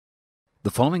The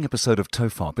following episode of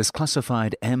TOFOP is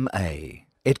classified MA.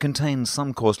 It contains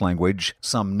some coarse language,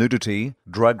 some nudity,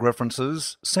 drug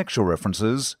references, sexual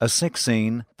references, a sex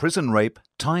scene, prison rape,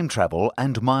 time travel,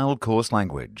 and mild coarse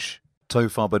language.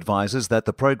 TOFOP advises that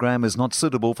the program is not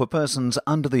suitable for persons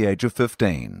under the age of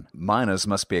 15. Minors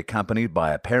must be accompanied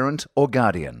by a parent or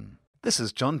guardian. This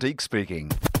is John Deek speaking.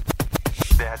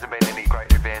 There hasn't been any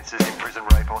great advances in prison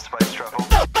rape or space travel.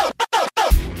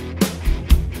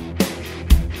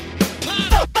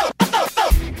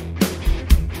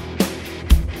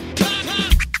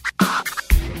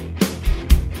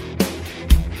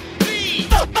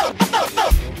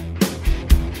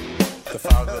 The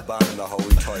father, the bun, and the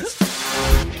holy toast.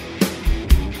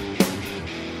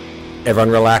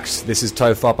 Everyone relax. This is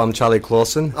TOFOP. I'm Charlie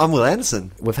Clausen. I'm Will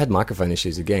Anderson. We've had microphone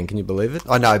issues again. Can you believe it?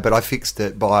 I know, but I fixed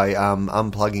it by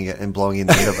unplugging it and blowing in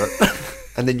the end of it.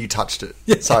 And then you touched it.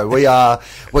 Yeah. So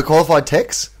we're qualified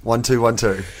techs,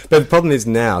 1212. But the problem is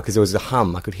now, because there was a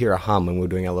hum, I could hear a hum when we were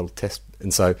doing our little test.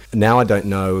 And so now I don't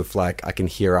know if I can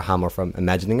hear a hum or if I'm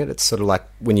imagining it. It's sort of like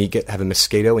when you have a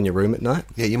mosquito in your room at night.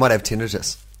 Yeah, you might have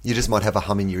tinnitus. You just might have a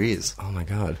hum in your ears. Oh my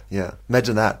God. Yeah.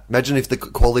 Imagine that. Imagine if the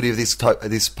quality of this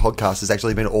podcast has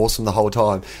actually been awesome the whole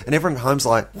time. And everyone at home's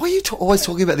like, why are you always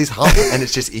talking about this hum? And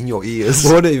it's just in your ears.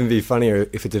 Would it even be funnier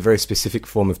if it's a very specific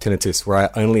form of tinnitus where I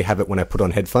only have it when I put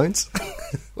on headphones?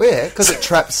 Well, yeah, because it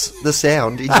traps the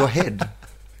sound in your head.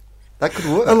 That could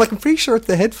work. I'm pretty sure it's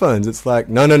the headphones. It's like,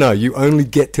 no, you only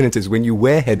get tinnitus when you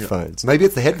wear headphones. Maybe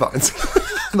it's the headphones.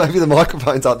 Maybe the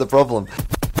microphones aren't the problem.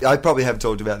 I probably have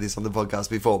talked about this on the podcast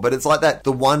before, but it's like that,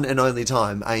 the one and only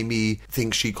time Amy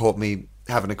thinks she caught me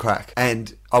having a crack,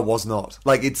 and I was not.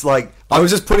 It's like... I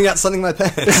was just putting out something in my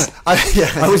pants.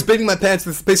 I was beating my pants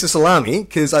with a piece of salami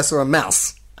because I saw a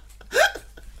mouse.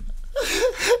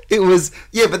 It was...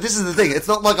 Yeah, but this is the thing. It's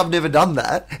not like I've never done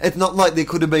that. It's not like there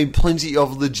could have been plenty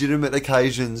of legitimate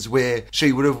occasions where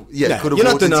she would have... Yeah, could have...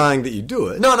 You're not denying that you do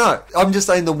it. No. I'm just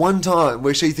saying the one time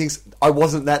where she thinks I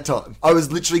wasn't that time. I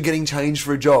was literally getting changed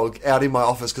for a jog out in my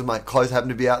office because my clothes happened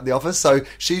to be out in the office. So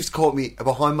she's caught me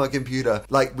behind my computer,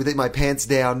 with my pants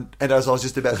down, and as I was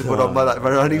just about to put on my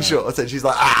running shorts, and she's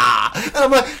like, ah! And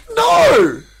I'm like,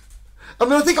 no! I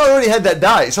mean, I think I already had that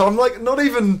day, so I'm not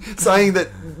even saying that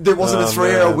there wasn't a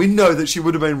 3-hour window that she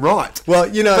would have been right. Well,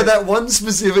 for that one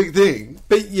specific thing.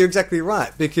 But you're exactly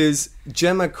right, because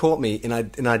Gemma caught me in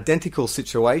an identical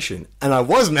situation, and I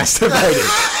was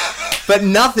masturbating. But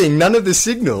none of the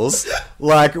signals,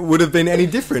 would have been any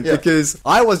different, because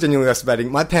I was genuinely masturbating,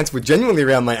 my pants were genuinely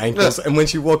around my ankles, and when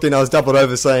she walked in, I was doubled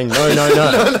over saying, no.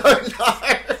 No.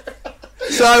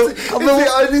 So,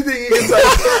 the only thing you can say in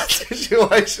that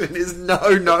situation is no.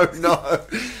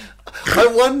 I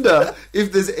wonder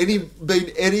if there's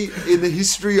been any in the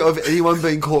history of anyone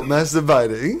being caught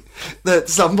masturbating that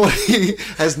somebody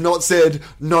has not said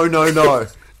no.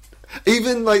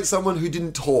 Even someone who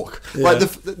didn't talk. Yeah.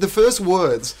 The first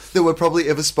words that were probably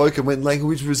ever spoken when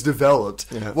language was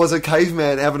developed was a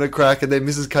caveman having a crack, and then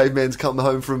Mrs. Caveman's come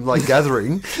home from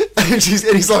gathering, and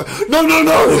he's like, no.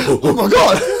 Oh my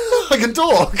God. I can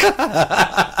talk.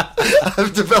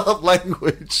 I've developed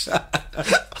language.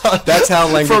 That's how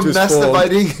language from was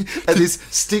masturbating at this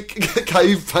stick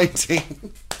cave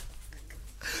painting.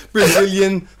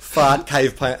 Brazilian fart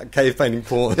cave painting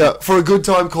porn. Yeah, for a good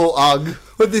time call UGG.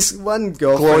 But this one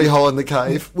girl, glory hole in the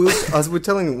cave. We're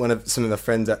telling some of the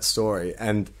friends that story,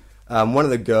 and one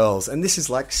of the girls, and this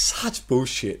is such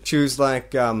bullshit. She was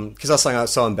because I was saying I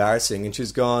was so embarrassing, and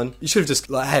she's gone, you should have just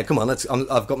hey, come on,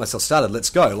 I've got myself started, let's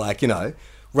go,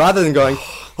 rather than going,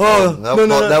 no.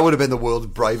 That would have been the world's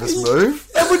bravest move.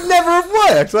 It would never have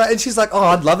worked, right? And she's like,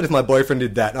 I'd love it if my boyfriend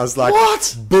did that. And I was like,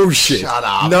 what? Bullshit. Shut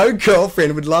up. No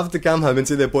girlfriend would love to come home and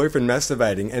see their boyfriend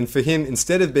masturbating, and for him,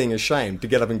 instead of being ashamed, to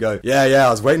get up and go, yeah, I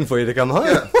was waiting for you to come home.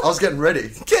 Yeah, I was getting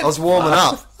ready. I was warming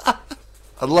up.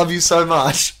 I love you so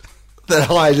much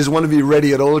that I just want to be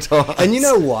ready at all times. And you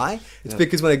know why? It's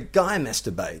because when a guy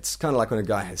masturbates, kind of like when a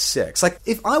guy has sex.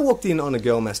 If I walked in on a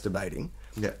girl masturbating,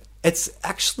 it's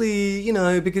actually,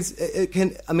 because it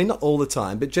can, not all the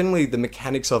time, but generally the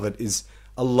mechanics of it is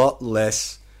a lot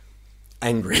less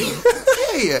angry.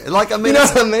 Yeah. You know what I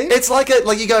mean? It's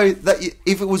you go,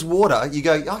 if it was water, you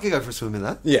go, I could go for a swim in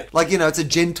that. Yeah. It's a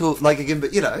gentle, again,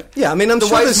 but Yeah, I'm the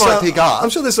sure waves might pick up. I'm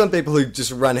sure there's some people who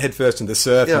just run headfirst into the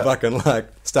surf and fucking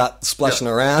start splashing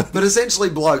around. But essentially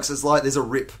blokes, it's there's a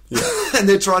rip. Yeah. And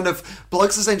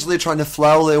blokes essentially are trying to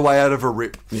flail their way out of a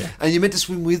rip. Yeah. And you're meant to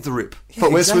swim with the rip. Yeah,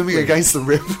 but we're swimming against the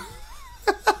rip.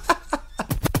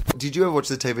 Did you ever watch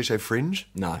the TV show Fringe?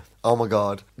 No. Oh my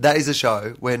God. That is a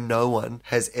show where no one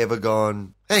has ever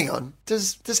gone, hang on,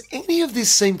 does any of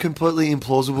this seem completely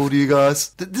implausible to you guys?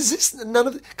 Does this, none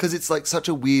of it, because it's like such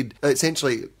a weird,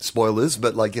 essentially, spoilers,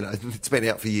 but like, you know, it's been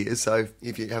out for years, so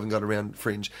if you haven't got around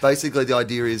Fringe, basically the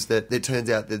idea is that it turns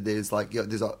out that there's like, you know,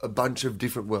 there's a bunch of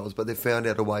different worlds, but they've found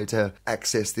out a way to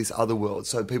access this other world,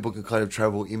 so people can kind of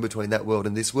travel in between that world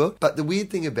and this world. But the weird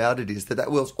thing about it is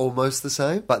that world's almost the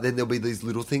same, but then there'll be these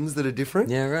little things that are different.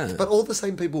 Yeah, right. But all the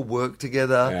same people work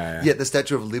together, yet the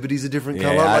Statue of Liberty's a different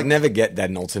Yeah, colour. I'd never get that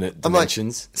in alternate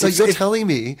dimensions. So you're telling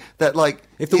me that, like,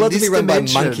 if the world could be run by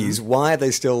dimension- monkeys, why are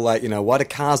they still, like, you know, why do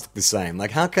cars look the same?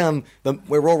 Like, how come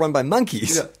we're all run by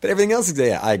monkeys, but everything else is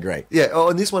there? I agree. Yeah, oh,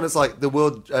 and this one, it's like the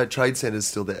World Trade Center's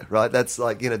still there, right? That's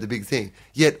like, you know, the big thing.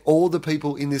 Yet all the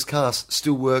people in this cast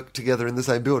still work together in the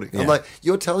same building. Yeah. I'm like,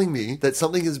 you're telling me that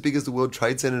something as big as the World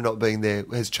Trade Center not being there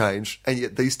has changed, and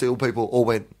yet these steel people all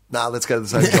went, nah, let's go to the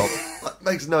same job. Like,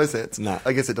 makes no sense. No.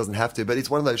 I guess it doesn't have to, but it's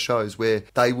one of those shows where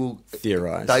they will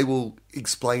Theorise. They will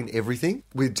explain everything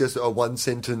with just a one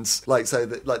sentence. Like, say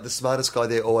that, like, the smartest guy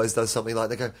there always does something like,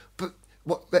 they go, but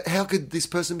how could this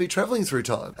person be travelling through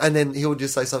time? And then he'll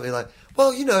just say something like,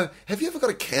 well, you know, have you ever got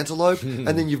a cantaloupe and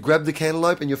then you've grabbed the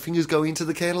cantaloupe and your fingers go into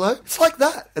the cantaloupe? It's like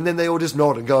that. And then they all just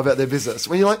nod and go about their business.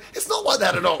 When you're like, it's not like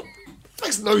that at all. It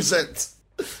makes no sense.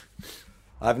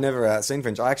 I've never seen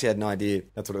Fringe. I actually had no idea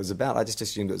that's what it was about. I just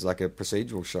assumed it was like a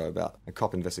procedural show about a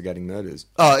cop investigating murders.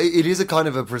 Oh, it is a kind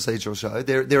of a procedural show.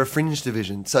 They're a Fringe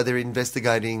division, so they're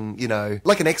investigating, you know,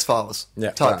 like an X-Files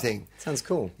type thing. Sounds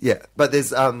cool. Yeah, but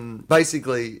there's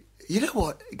basically, you know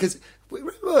what? Because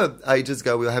remember ages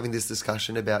ago we were having this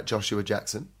discussion about Joshua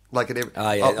Jackson. Like at every,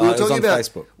 yeah, we were it was on about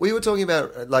Facebook. We were talking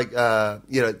about like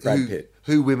you know, Brad Pitt.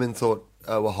 who women thought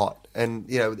were hot. And,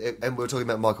 you know, and we were talking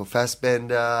about Michael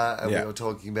Fassbender, and we were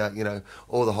talking about, you know,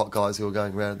 all the hot guys who are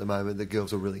going around at the moment. The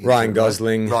girls are really into Ryan it,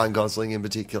 Gosling. right? Ryan Gosling in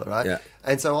particular, right? Yeah.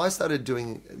 And so I started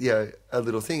doing, you know, a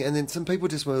little thing, and then some people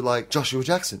just were like, Joshua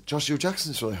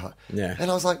Jackson's really hot. Yeah. And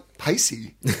I was like,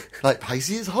 Pacey? Like,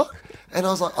 Pacey is hot? And I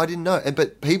was like, I didn't know.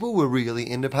 But people were really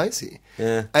into Pacey.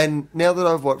 Yeah. And now that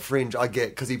I've watched Fringe, I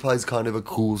get, because he plays kind of a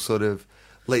cool sort of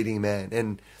leading man.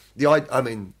 And the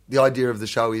idea of the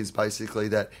show is basically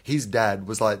that his dad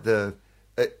was like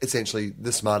essentially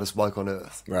the smartest bloke on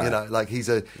earth. Right. You know, like he's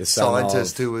a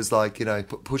scientist who was like, you know,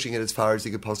 pushing it as far as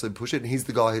he could possibly push it. And he's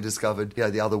the guy who discovered, you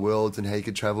know, the other worlds and how you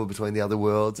could travel between the other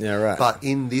worlds. Yeah, right. But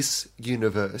in this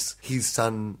universe, his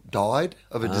son died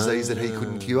of a disease that he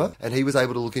couldn't cure. And he was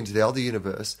able to look into the other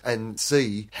universe and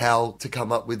see how to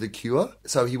come up with the cure.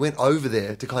 So he went over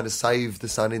there to kind of save the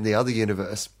son in the other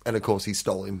universe. And of course, he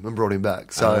stole him and brought him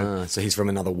back. So he's from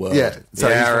another world. yeah, so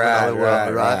he's from another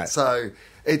world, right? Right. So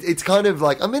it's kind of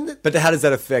like, I mean, But how does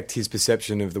that affect his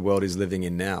perception of the world he's living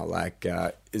in now? Like,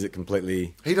 is it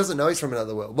completely... he doesn't know he's from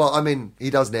another world. Well, I mean,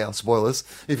 he does now. Spoilers,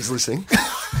 if he's listening.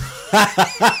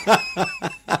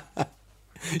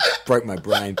 Broke my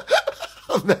brain.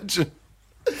 Imagine.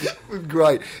 It would be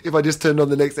great if I just turned on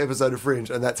the next episode of Fringe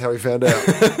and that's how he found out.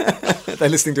 They're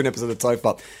listening to an episode of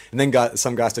TOFOP, and then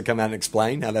some guys to come out and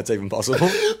explain how that's even possible.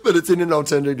 But it's in an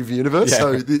alternative universe, Yeah.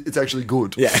 so it's actually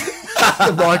good. Yeah.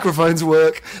 The microphones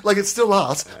work. Like, it's still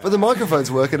us, but the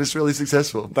microphones work and it's really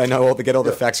successful. They know get all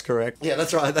the facts correct. Yeah,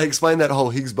 that's right. They explained that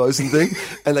whole Higgs boson thing,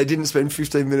 and they didn't spend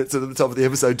 15 minutes at the top of the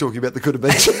episode talking about the could have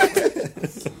been.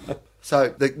 So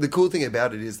the cool thing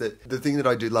about it is that the thing that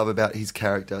I do love about his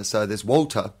character, so there's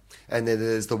Walter, and then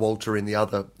there's the Walter in the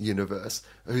other universe,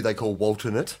 who they call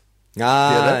Walternate.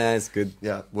 Ah, that? yeah, it's good.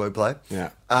 Yeah, wordplay. Yeah.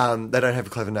 They don't have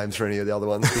clever names for any of the other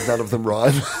ones because none of them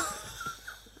rhyme.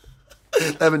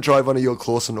 They haven't tried one of your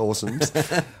Clawson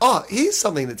awesomes. Oh, here's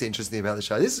something that's interesting about the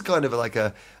show. This is kind of like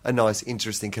a nice,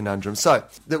 interesting conundrum. So,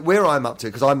 where I'm up to,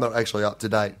 because I'm not actually up to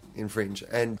date in Fringe,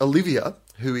 and Olivia,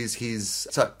 who is his...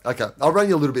 So, okay, I'll run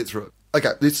you a little bit through it.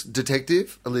 Okay, this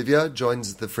detective, Olivia,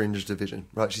 joins the Fringe division,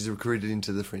 right? She's recruited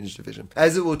into the Fringe division.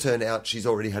 As it will turn out, she's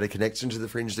already had a connection to the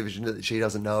Fringe division that she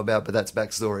doesn't know about, but that's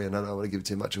backstory and I don't want to give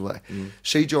too much away.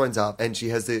 She joins up and she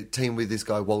has the team with this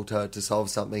guy, Walter, to solve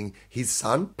something. His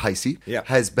son, Pacey,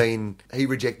 he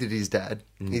rejected his dad.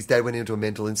 His dad went into a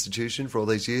mental institution for all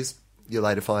these years. You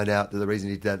later find out that the reason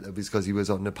he did that was because he was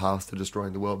on the path to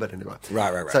destroying the world. But anyway.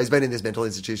 Right. So he's been in this mental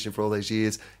institution for all these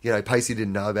years. You know, Pacey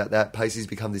didn't know about that. Pacey's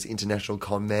become this international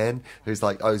con man who's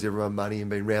like owes everyone money and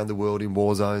been around the world in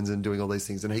war zones and doing all these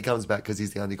things. And he comes back because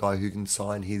he's the only guy who can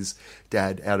sign his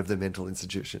dad out of the mental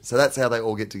institution. So that's how they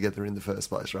all get together in the first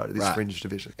place, right? This Fringe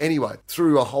division. Anyway,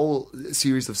 through a whole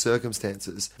series of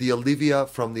circumstances, the Olivia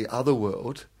from the other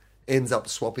world ends up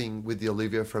swapping with the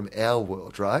Olivia from our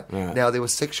world, right? Now, there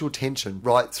was sexual tension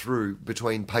right through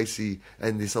between Pacey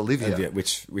and this Olivia.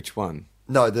 Which one?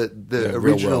 No, the real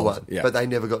original world, one. yeah. But they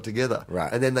never got together.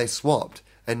 Right. And then they swapped.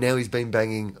 and now he's been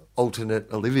banging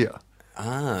alternate Olivia.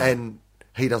 And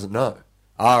he doesn't know.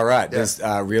 Oh, right. Does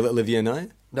real Olivia know?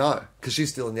 No, because she's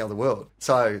still in the other world.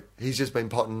 So he's just been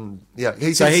potting. Yeah,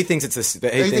 he thinks it's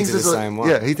the same one.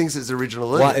 Yeah, he thinks it's original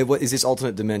Olivia. What, is this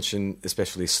alternate dimension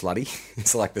especially slutty?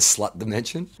 It's like the slut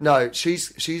dimension? No,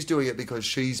 she's doing it because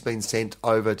she's been sent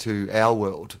over to our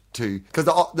world because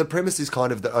the premise is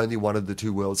kind of that only one of the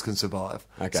two worlds can survive.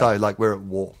 Okay. So like we're at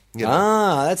war. You know?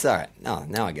 Ah, that's all right. No,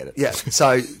 now I get it. Yeah,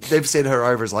 so they've sent her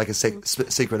over as like a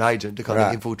secret agent to kind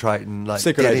of infiltrate and like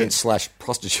secret agent /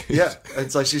 prostitute. Yeah,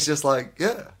 and so she's just like,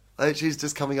 like, she's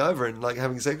just coming over and like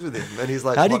having sex with him, and he's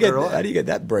like, how do you get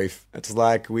that brief? It's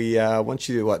like, we want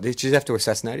you to what? Did she have to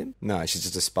assassinate him? No, she's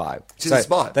just a spy. She's a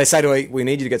spy. They say to her, we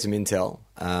need you to get some intel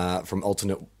from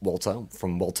alternate Walter,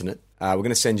 from Walternate. We're going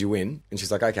to send you in. And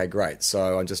she's like, okay, great.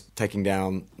 So I'm just taking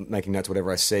down, making notes,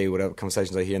 whatever I see, whatever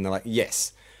conversations I hear. And they're like,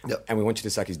 yes. Yep. And we want you to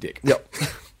suck his dick. Yep.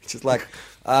 It's just like,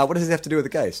 what does it have to do with the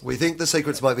case? We think the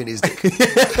secrets might be in his dick.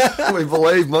 We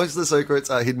believe most of the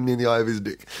secrets are hidden in the eye of his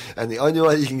dick. And the only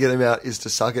way you can get him out is to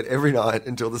suck it every night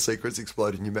until the secrets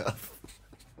explode in your mouth.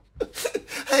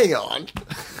 Hang on.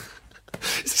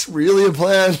 Is this really a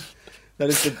plan? That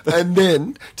is And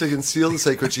then, to conceal the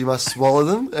secrets, you must swallow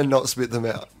them and not spit them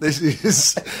out. This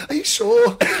is... Are you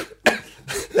sure?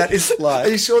 That is like... Are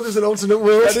you sure there's an alternate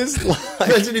world? That is like...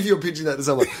 Imagine if you're pitching that to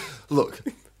someone. Look,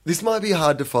 this might be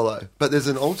hard to follow, but there's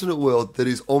an alternate world that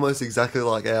is almost exactly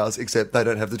like ours, except they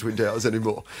don't have the Twin Towers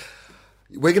anymore.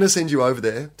 We're going to send you over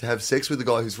there to have sex with the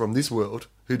guy who's from this world,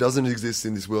 who doesn't exist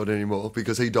in this world anymore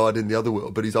because he died in the other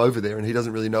world, but he's over there and he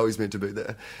doesn't really know he's meant to be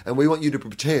there. And we want you to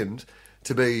pretend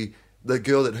to be the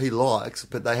girl that he likes,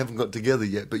 but they haven't got together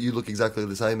yet, but you look exactly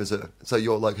the same as her. So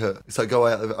you're like her. So go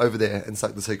out over there and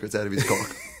suck the secrets out of his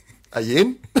cock. Are you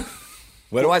in?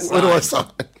 Where do I sign? Where do I sign?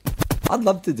 I'd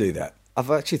love to do that.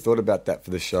 I've actually thought about that for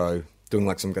the show, doing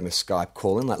like some kind of Skype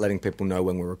call-in, like letting people know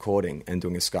when we're recording and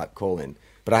doing a Skype call-in.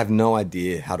 But I have no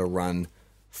idea how to run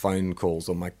phone calls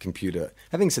on my computer.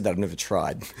 Having said that, I've never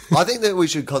tried. I think that we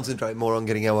should concentrate more on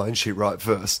getting our own shit right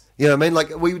first. You know what I mean?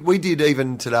 Like, we did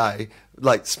even today,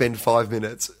 like, spend 5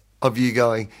 minutes of you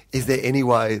going, is there any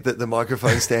way that the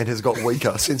microphone stand has got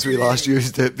weaker since we last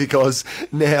used it because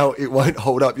now it won't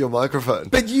hold up your microphone?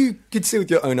 But you could see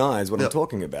with your own eyes what I'm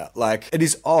talking about. Like, it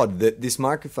is odd that this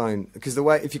microphone, because the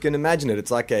way, if you can imagine it,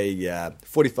 it's like a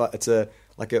 45, it's a,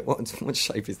 like a, what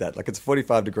shape is that? Like, it's a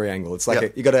 45-degree angle. It's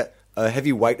like you got a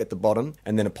heavy weight at the bottom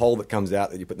and then a pole that comes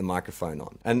out that you put the microphone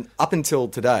on. And up until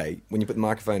today, when you put the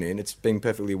microphone in, it's been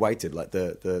perfectly weighted. Like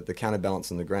the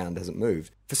counterbalance on the ground hasn't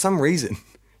moved. For some reason,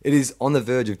 it is on the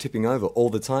verge of tipping over all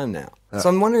the time now. So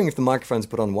I'm wondering if the microphone's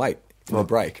put on weight in the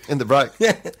brake. In the brake.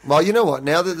 Yeah. Well, you know what?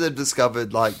 Now that they've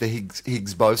discovered like the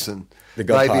Higgs boson, the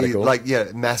God particle. Like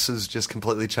masses just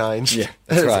completely changed. Yeah,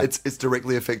 that's right. It's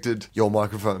directly affected your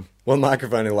microphone. One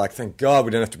microphone are like, thank God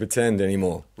we don't have to pretend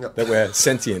anymore that we're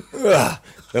sentient. Ugh.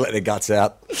 They let their guts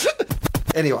out.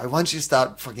 Anyway, once you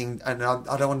start fucking... And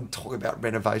I don't want to talk about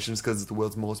renovations because it's the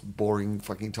world's most boring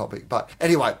fucking topic. But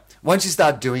anyway, once you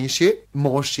start doing shit,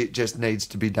 more shit just needs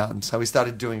to be done. So we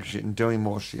started doing shit and doing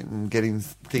more shit and getting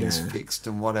things fixed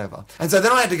and whatever. And so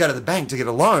then I had to go to the bank to get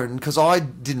a loan because I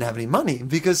didn't have any money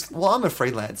because, well, I'm a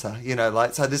freelancer, you know,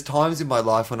 like, so there's times in my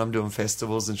life when I'm doing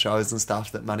festivals and shows and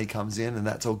stuff that money comes in and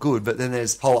that's all good. But then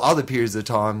there's whole other periods of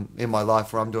time in my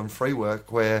life where I'm doing free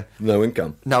work where... No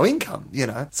income, you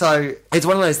know. So it's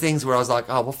one of those things where I was like,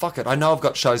 oh, well, fuck it. I know I've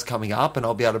got shows coming up and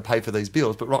I'll be able to pay for these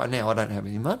bills, but right now I don't have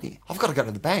any money. I've got to go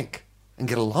to the bank and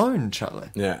get a loan, Charlie.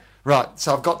 Yeah. Right,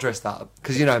 so I've got dressed up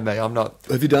because you know me, I'm not...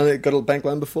 Have you got a bank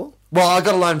loan before? Well, I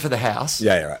got a loan for the house.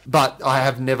 Yeah, right. But I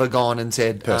have never gone and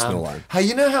said... Personal loan. Hey,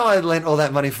 you know how I lent all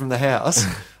that money from the house?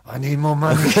 I need more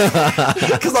money.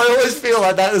 Because I always feel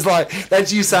like that is like,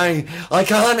 that's you saying, I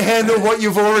can't handle what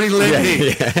you've already lent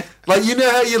me. Yeah. Like, you know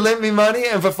how you lent me money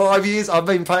and for 5 years I've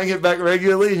been paying it back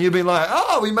regularly and you've been like,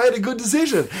 oh, we made a good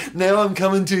decision. Now I'm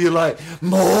coming to you like,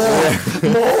 more.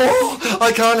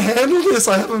 I can't handle this.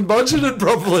 I haven't budgeted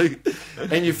properly.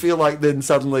 And you feel like then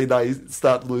suddenly they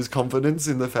start to lose confidence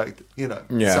in the fact, you know.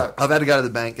 Yeah. So I've had to go to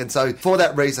the bank. And so for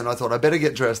that reason, I thought I better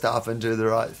get dressed up and do the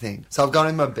right thing. So I've gone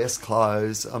in my best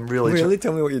clothes. I'm really...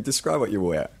 Tell me describe what you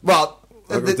wear. Well...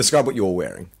 describe what you're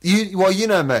wearing. You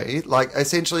know me. Like,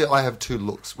 essentially, I have two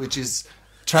looks, which is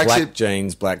black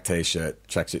jeans, black t-shirt,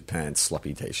 tracksuit pants,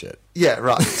 sloppy t-shirt. Yeah,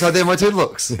 right. So they're my two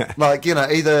looks. Like, you know,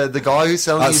 either the guy who's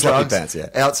selling you sloppy drugs pants, yeah.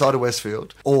 outside of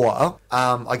Westfield, or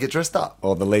I get dressed up.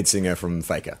 Or the lead singer from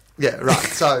Faker. Yeah, right.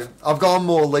 So I've gone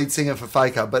more lead singer for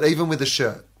Faker, but even with a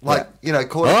shirt. Like, you know,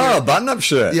 button-up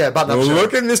shirt. Yeah, button-up shirt.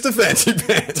 Look at Mr. Fancy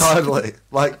Pants. Totally.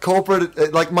 Like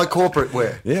corporate, like my corporate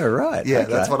wear. Yeah, right. Yeah,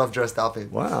 Okay. that's what I've dressed up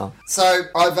in. Wow. So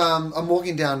I'm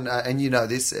walking down, and you know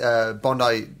this,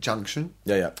 Bondi Junction.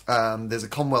 Yeah. There's a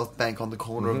Commonwealth Bank on the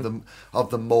corner of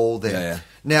the mall there. Yeah.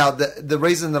 Now, the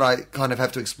reason that I kind of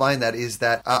have to explain that is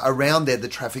that around there the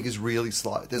traffic is really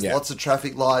slow. There's lots of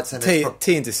traffic lights and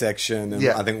T intersection, and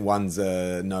Yeah. I think one's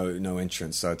no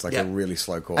entrance, so it's like a really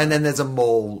slow corner. And then there's a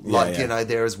mall, Yeah. you know,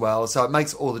 there as well. So it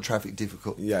makes all the traffic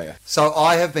difficult. Yeah. So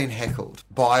I have been heckled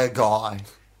by a guy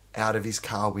out of his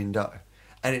car window.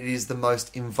 And it is the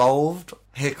most involved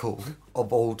heckle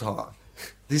of all time.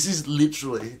 This is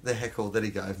literally the heckle that he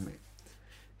gave me.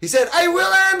 He said, "Hey,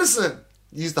 Will Anderson!"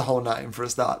 Use the whole name for a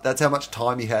start. That's how much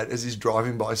time he had as he's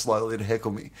driving by slowly to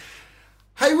heckle me.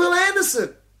 "Hey, Will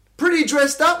Anderson! Pretty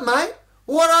dressed up, mate.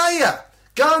 What are you?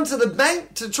 Going to the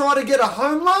bank to try to get a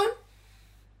home loan?"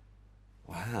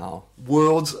 Wow.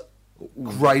 World's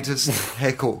greatest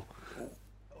heckle.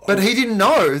 But he didn't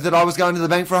know that I was going to the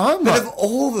bank for a home But loan. of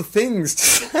all the things to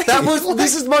say,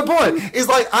 This is my point. It's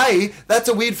like, that's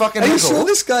a weird fucking Are heckle. you sure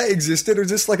this guy existed, or is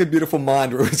this like a beautiful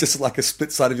mind, or is this like a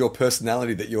split side of your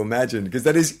personality that you imagined? Because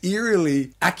that is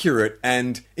eerily accurate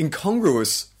and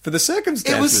incongruous for the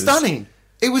circumstances. It was stunning.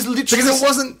 It was literally... Because it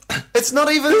wasn't... It's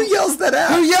not even... Who yells that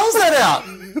out? Who yells that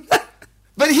out?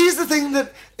 But here's the thing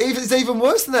that is even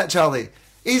worse than that, Charlie,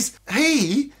 is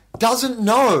he doesn't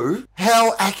know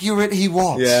how accurate he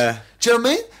was. Yeah. Do you know what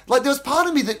I mean? Like, there was part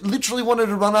of me that literally wanted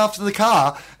to run after the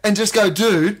car and just go,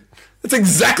 "Dude, That's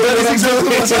exactly that what is I'm exactly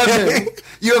doing. what's happening.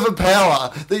 You have a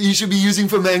power that you should be using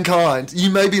for mankind. You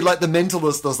may be like the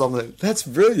mentalist or something." That's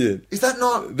brilliant. Is that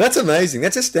not... That's amazing.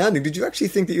 That's astounding. Did you actually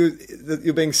think that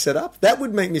you're being set up? That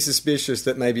would make me suspicious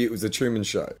that maybe it was a Truman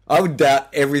Show. I would doubt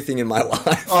everything in my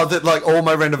life. Oh, that like all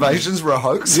my renovations were a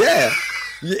hoax? Yeah.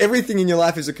 Everything in your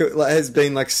life has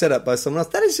been like set up by someone else.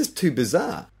 That is just too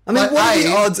bizarre. I mean, Like, what are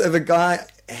the odds of a guy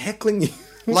heckling you?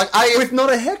 Like, with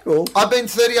not a heckle. I've been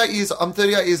 38 years... I'm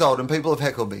 38 years old and people have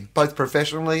heckled me, both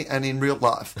professionally and in real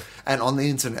life and on the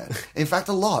internet. In fact,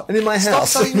 a lot. And in my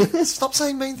house. Stop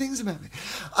saying mean things about me.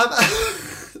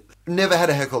 Never had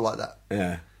a heckle like that.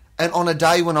 Yeah. And on a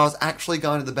day when I was actually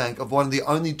going to the bank, of one of the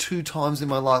only 2 times in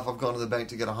my life I've gone to the bank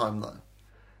to get a home loan,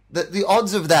 the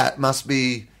odds of that must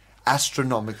be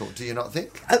astronomical, do you not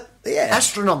think? Yeah.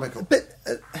 Astronomical. But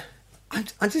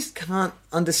I just can't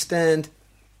understand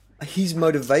his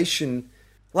motivation.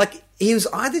 Like, he was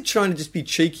either trying to just be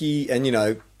cheeky and, you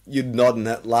know, you'd nod and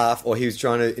that laugh, or he was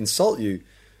trying to insult you.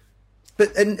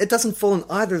 And it doesn't fall in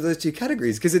either of those two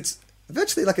categories, because it's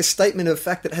virtually like a statement of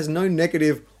fact that has no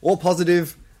negative or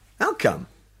positive outcome.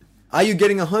 Are you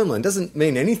getting a home loan? Doesn't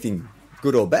mean anything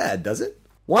good or bad, does it?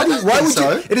 Why would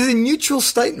so. you? It is a neutral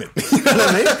statement. You know what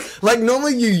I mean? Like,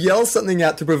 normally you yell something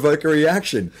out to provoke a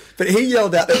reaction, but he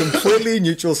yelled out a completely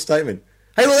neutral statement.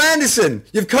 "Hey, Will Anderson,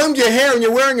 you've combed your hair and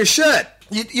you're wearing a shirt."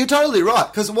 You're totally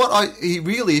right, because he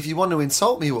really, if you want to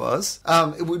insult me,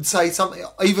 it would say something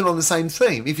even on the same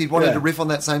theme. If he'd wanted to riff on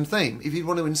that same theme, if he'd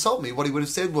want to insult me, what he would have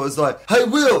said was like, "Hey,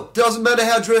 Will, doesn't matter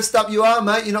how dressed up you are,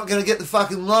 mate, you're not going to get the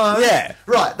fucking loan." Yeah,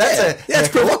 right. It's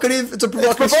provocative. It's a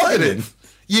provocative statement.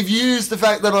 You've used the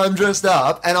fact that I'm dressed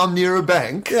up and I'm near a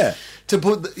bank to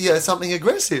put something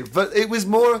aggressive. But it was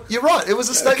more... You're right. It was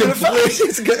a statement of fact.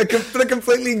 It's a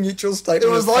completely neutral statement. It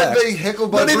was of like fact. being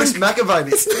heckled by Bruce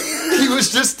McAvaney. He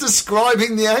was just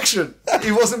describing the action.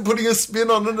 He wasn't putting a spin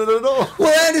on it at all.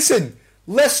 Well, Anderson,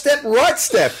 left step, right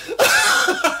step.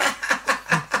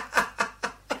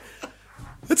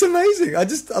 That's amazing.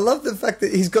 I love the fact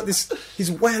that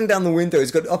he's wound down the window.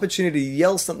 He's got the opportunity to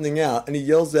yell something out, and he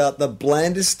yells out the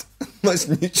blandest, most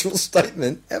neutral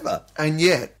statement ever. And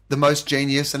yet, the most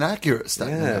genius and accurate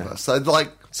statement ever.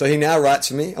 So he now writes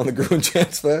for me on the Gruen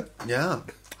transfer. Yeah.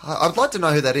 I'd like to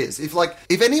know who that is.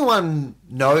 If anyone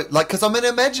knows, because I mean,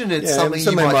 imagine it's something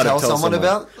you might tell someone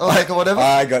about, or whatever.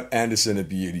 I got Anderson a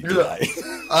beauty today.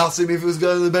 Asked him if he was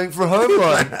going to the bank for a home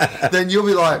loan. Then you'll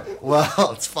be like,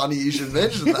 "Well, it's funny you should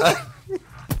mention that."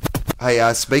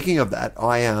 Hey, speaking of that,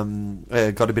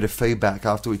 I got a bit of feedback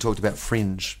after we talked about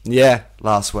Fringe. Yeah.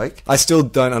 Last week. I still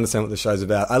don't understand what the show's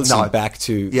about. I listened back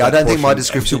to... Yeah, I don't think my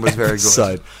description was very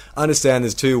good. I understand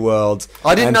there's 2 worlds.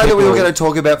 I didn't know that we were going to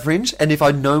talk about Fringe, and if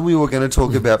I'd known we were going to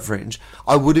talk about Fringe,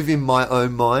 I would have, in my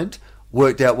own mind,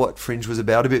 worked out what Fringe was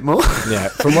about a bit more. Yeah,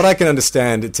 from what I can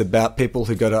understand, it's about people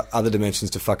who go to other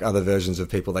dimensions to fuck other versions of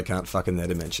people they can't fuck in their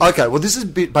dimension. Okay, well, this is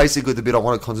basically the bit I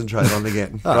want to concentrate on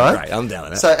again. Oh, right? great, I'm down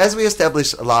with that. So, as we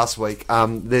established last week,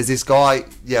 there's this guy,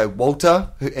 Walter,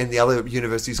 and the other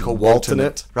university is called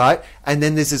Walternet, right? And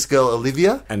then there's this girl,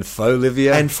 Olivia. And Faux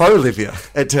Olivia. And Faux Olivia,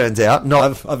 it turns out.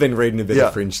 Not, I've been reading a bit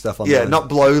of Fringe stuff on yeah, that. not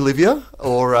Blow Olivia,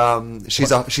 or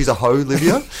she's a hoe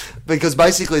Olivia, because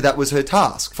basically that was her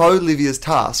task. Faux Olivia's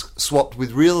task swapped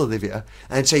with real Olivia,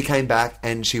 and she came back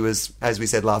and she was, as we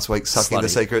said last week, sucking the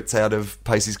secrets out of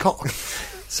Pacey's cock.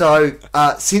 So,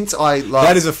 since I love...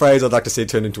 That is a phrase I'd like to see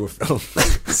turned into a film.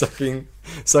 sucking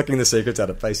the secrets out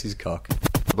of Pacey's cock.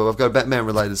 But I've got a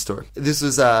Batman-related story. This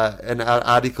was an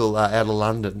article out of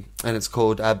London, and it's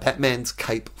called Batman's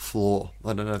Cape Floor.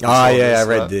 I don't know if you saw this. I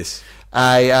read this.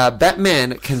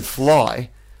 Batman can fly,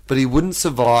 but he wouldn't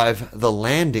survive the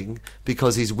landing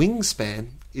because his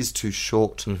wingspan is too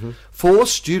short. 4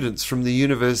 students from the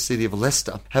University of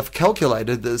Leicester have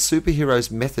calculated that the superhero's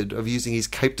method of using his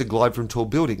cape to glide from tall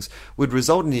buildings would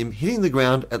result in him hitting the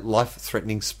ground at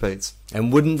life-threatening speeds.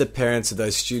 And wouldn't the parents of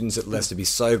those students at Leicester be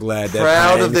so glad they're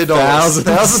Proud paying of their dollars.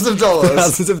 Thousands of dollars.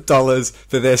 Thousands of dollars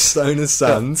for their stoner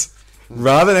sons,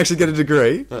 rather than actually get a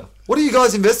degree? What are you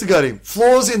guys investigating?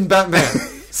 Flaws in Batman.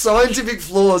 Scientific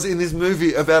flaws in this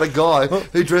movie about a guy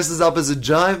who dresses up as a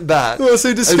giant bat. Oh, so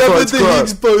he discovered the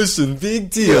Higgs boson. Big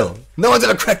deal. Yeah. No one's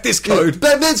going to crack this code.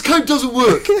 Batman's coat doesn't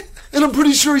work. And I'm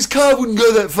pretty sure his car wouldn't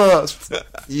go that fast.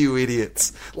 You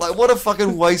idiots. Like, what a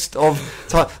fucking waste of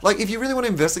time. Like, if you really want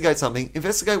to investigate something,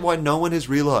 investigate why no one has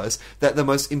realised that the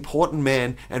most important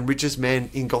man and richest man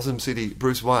in Gotham City,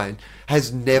 Bruce Wayne,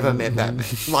 has never met Batman.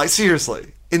 Like,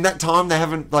 seriously. In that time, they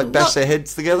haven't, like, bashed their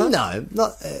heads together? No,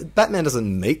 Batman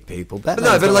doesn't meet people.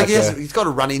 He's got to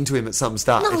run into him at some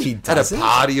stage. No, he At doesn't. a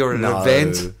party or an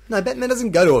event. No, Batman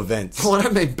doesn't go to events. Well, I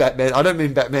don't mean Batman. I don't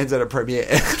mean Batman's at a premiere.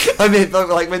 I mean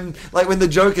like when the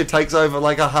Joker takes over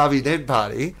like a Harvey Dent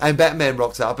party and Batman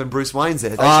rocks up and Bruce Wayne's there.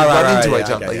 They should run into each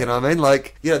other. You know what I mean?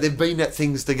 Like, you know, they've been at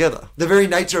things together. The very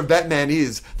nature of Batman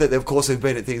is that of course they've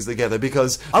been at things together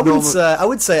because I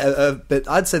would say, but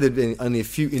I'd say there've been only a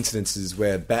few incidences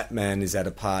where Batman is at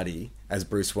a party as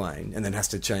Bruce Wayne and then has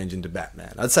to change into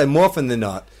Batman. I'd say more often than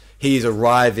not, he's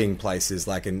arriving places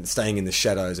like and staying in the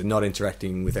shadows and not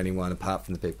interacting with anyone apart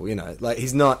from the people. You know, like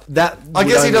he's not that. I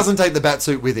guess he doesn't take the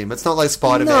Batsuit with him. It's not like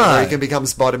Spider-Man where he can become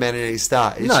Spider-Man at any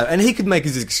stage. No, and he could make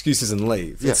his excuses and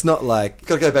leave. Yeah. It's not like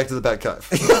got to go back to the Batcave.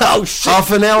 Oh shit!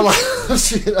 Half an hour later.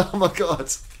 Shit! Oh my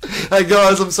god! Hey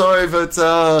guys, I'm sorry, but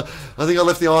I think I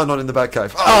left the iron on in the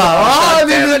Batcave.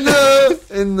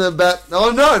 In the bat. Oh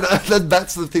no, that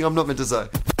bat's the thing I'm not meant to say.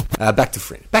 Back to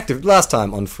Fringe. Back to last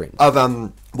time on Fringe. I've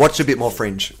watched a bit more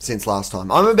Fringe since last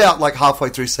time. I'm about like halfway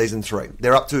through season 3.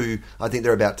 They're up to, I think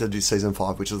they're about to do season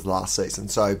 5, which was the last season.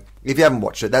 So if you haven't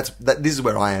watched it, this is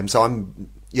where I am. So I'm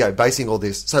basing all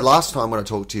this. So last time when I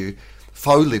talked to you,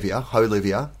 Faux Olivia,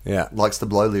 likes to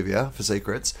blow Olivia for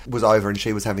secrets, was over and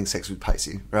she was having sex with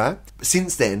Pacey, right?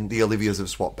 Since then, the Olivias have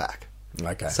swapped back.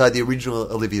 Okay. So the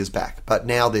original Olivia's back, but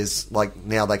now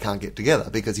now they can't get together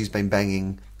because he's been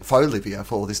banging Faux Olivia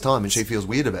for all this time, and she feels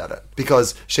weird about it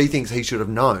because she thinks he should have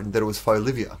known that it was Faux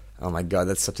Olivia. Oh my god,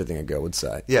 that's such a thing a girl would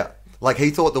say. Yeah, like he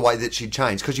thought the way that she'd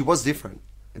changed because she was different.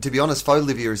 And to be honest, Faux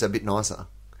Olivia is a bit nicer.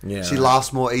 Yeah, she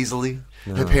laughs more easily.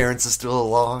 Her parents are still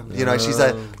alive. You know, she's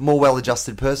a more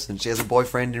well-adjusted person. She has a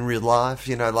boyfriend in real life.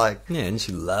 You know, like and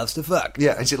she loves to fuck.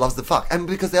 Yeah, and she loves to fuck. And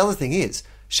because the other thing is,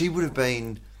 she would have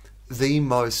been the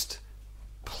most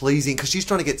pleasing because she's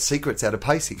trying to get secrets out of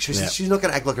Pacey. She's not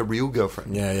going to act like a real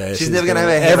girlfriend. Yeah. She's never going to have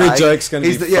a headache. Every joke's going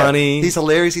to be funny. He's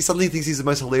hilarious. He suddenly thinks he's the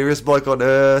most hilarious bloke on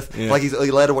earth. Yeah. Like he's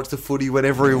allowed to watch the footy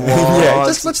whenever he wants.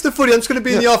 Just watch the footy. I'm just going to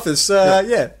be in the office.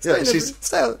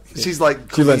 She's like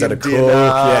she learns how to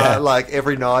cook. Like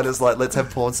every night is like, let's have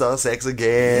porn star sex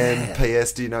again. Yeah.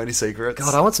 P.S. Do you know any secrets?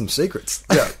 God, I want some secrets.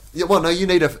 Yeah. Well, no, you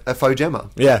need a faux gemma.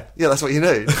 Yeah, that's what you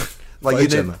need.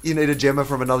 Like you need a gemma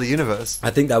from another universe.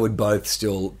 I think they would both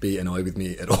still be annoyed with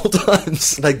me at all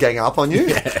times. They'd gang up on you?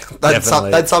 Yeah,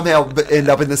 they'd somehow end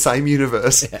up in the same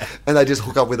universe and they just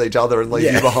hook up with each other and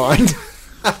leave you behind.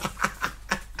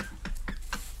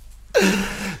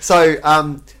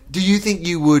 So, do you think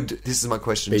you would... This is my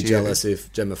question to you. Be jealous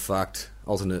if Gemma fucked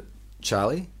alternate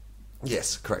Charlie?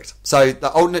 Yes, correct. So, the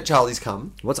alternate Charlie's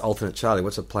come. What's alternate Charlie?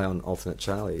 What's a play on alternate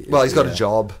Charlie? Well, he's got a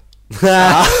job.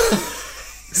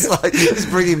 It's like he's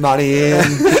bringing money in.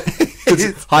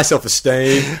 High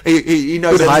self-esteem. He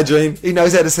knows good hygiene. He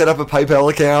knows how to set up a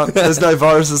PayPal account. There's no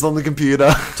viruses on the computer.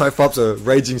 TOFOP's a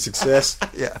raging success.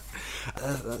 Yeah.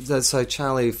 So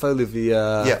Charlie, Faux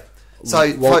Olivia. Yeah. So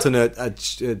alternate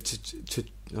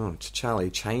Charlie.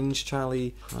 Change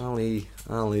Charlie.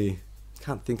 Ali.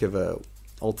 Can't think of a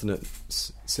alternate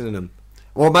synonym.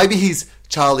 Well, maybe he's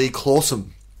Charlie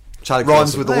Clawsome. Charlie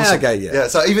rhymes Clawson. with awesome. Okay, yeah.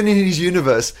 So even in his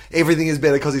universe, everything is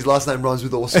better because his last name rhymes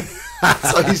with awesome.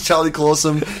 So he's Charlie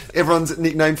Clawsome. Everyone's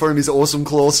nickname for him is Awesome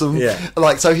Clawsome. Yeah.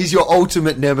 Like, so he's your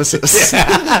ultimate nemesis.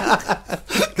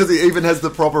 Because he even has the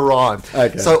proper rhyme.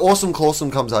 Okay. So Awesome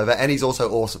Clawsome comes over, and he's also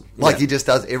awesome. Like, Yeah. he just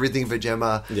does everything for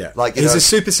Gemma. Yeah. Like, you he's know, a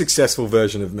super successful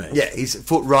version of me. yeah, he's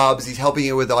foot rubs, he's helping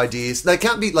her with ideas. They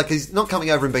can't be, like, he's not coming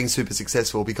over and being super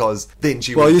successful because then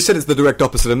she Well, would... you said it's the direct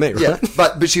opposite of me, right? Yeah,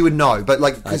 but she would know. But,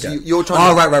 like, because Okay. you're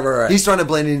trying to... Right. He's trying to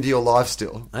blend into your life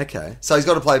still. Okay. So he's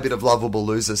got to play a bit of lovable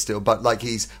loser still, but like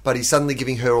he's suddenly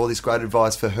giving her all this great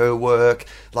advice for her work.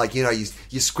 Like, you know,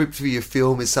 your script for your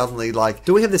film is suddenly like,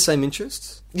 Do we have the same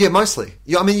interests? yeah, mostly.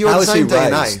 Yeah, I mean, you're How the was he same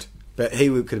DNA. raised? But he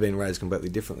could have been raised completely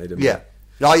differently to me. Yeah.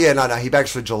 Oh yeah, no, he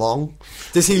bags for Geelong.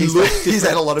 Does he He's- look? he's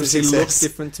had a lot of Does he look success.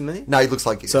 different to me? No, he looks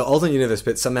like you. So alternate universe,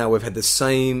 but somehow we've had the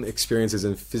same experiences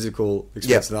and physical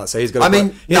experiences. Yeah. So he's got. I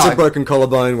mean, he has no. a broken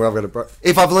collarbone where I've got a.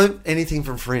 If I've learnt anything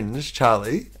from Fringe,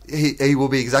 Charlie, he will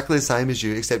be exactly the same as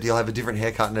you, except he'll have a different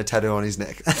haircut and a tattoo on his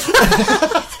neck.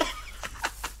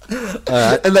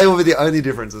 And they will be the only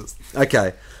differences.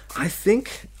 Okay, I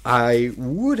think I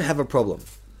would have a problem.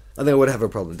 I think I would have a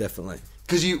problem, definitely.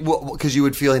 Because you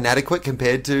would feel inadequate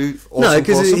compared to Awesome No,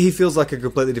 because Clawsome? he feels like a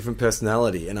completely different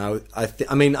personality, and I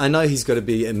mean, I know he's got to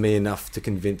be me enough to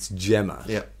convince Gemma.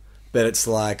 Yeah. But it's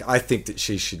like I think that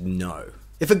she should know.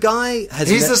 If a guy has,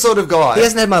 He's the sort of guy. He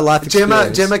hasn't had my life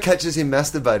experience. Gemma catches him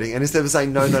masturbating, and instead of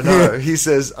saying no, he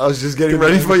says, "I was just getting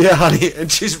ready for you, honey,"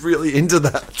 and she's really into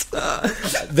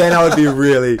that. Then I would be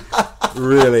really,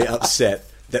 really upset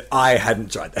that I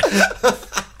hadn't tried that.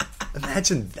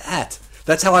 Imagine that.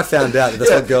 That's how I found out that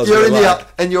that's what girls you're are in like.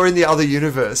 and you're in the other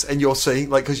universe, and you're seeing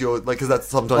because that's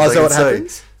sometimes Oh, is they that can what see.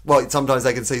 happens? Well, sometimes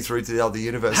they can see through to the other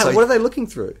universe. How, So, what are they looking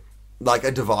through? like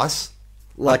a device,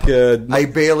 Like a. a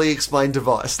barely explained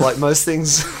device, like most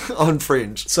things on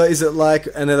Fringe. So is it like?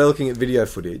 And are they looking at video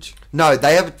footage? No,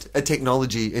 they have a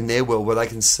technology in their world where they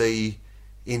can see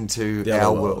into The other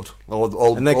our world. world,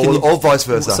 or And they can or vice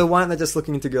versa. So why aren't they just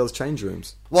looking into girls' change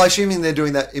rooms? Well, assuming they're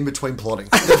doing that in between plotting.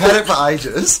 They've had it for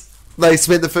ages. They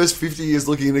spent the first 50 years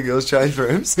looking into girls' change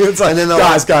rooms. It's like, and then they're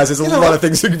guys, like, there's a "You know lot what? of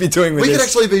things we could be doing with We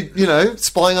this. could actually be,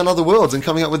 spying on other worlds and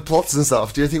coming up with plots and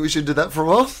stuff. Do you think we should do that for a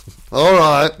while? All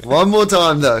right. One more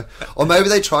time, though. Or maybe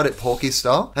they tried it Porky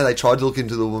style, and they tried to look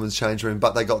into the woman's change room,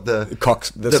 but they got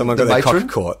someone got their cock matron.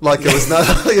 caught. Like, it was no,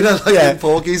 like Yeah. in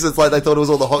Porky's, it's like they thought it was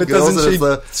all the hot But girls. doesn't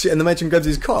And it's she, and the matron grabs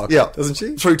his cock? yeah. Doesn't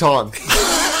she? Through time.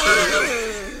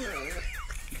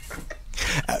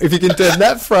 If you can turn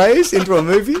that phrase into a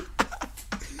movie.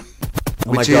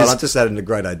 Oh my Which god, is- I've just had a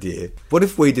great idea. What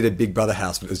if we did a Big Brother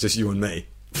house, but it was just you and me?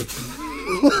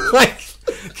 Like,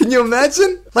 can you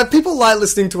imagine? Like, people like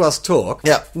listening to us talk.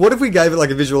 Yeah. What if we gave it like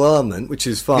a visual element, which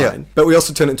is fine, Yeah. but we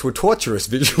also turn it into a torturous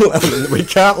visual element that we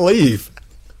can't leave?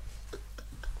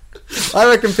 I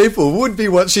reckon people would be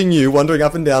watching you wandering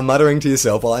up and down, muttering to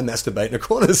yourself while I masturbate in a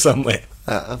corner somewhere.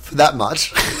 For that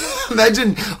much.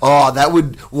 Imagine, that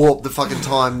would warp the fucking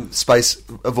time-space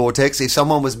vortex if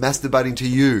someone was masturbating to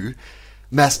you,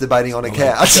 masturbating on a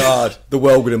couch. God, the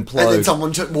world would implode. And then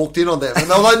someone walked in on them, and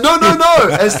they were like, no,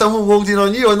 as someone walked in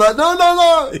on you, and like,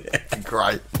 no. Yeah.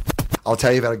 Great. I'll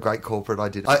tell you about a great corporate I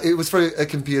did. It was for a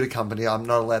computer company. I'm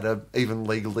not allowed to even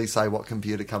legally say what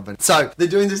computer company. So they're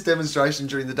doing this demonstration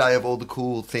during the day of all the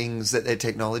cool things that their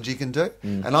technology can do,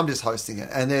 and I'm just hosting it.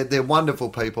 And they're wonderful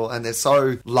people, and they're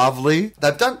so lovely.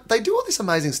 They do all this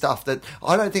amazing stuff that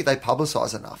I don't think they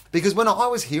publicise enough. Because when I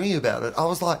was hearing about it, I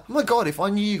was like, oh my god, if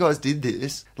I knew you guys did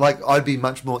this, like I'd be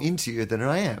much more into you than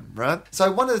I am, right?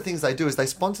 So one of the things they do is they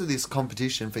sponsor this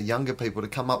competition for younger people to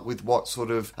come up with what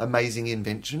sort of amazing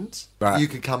inventions you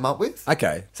could come up with.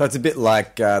 Okay, so it's a bit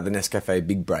like the Nescafe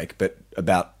Big Break, but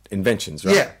about inventions,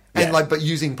 right? Yeah. And but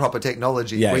using proper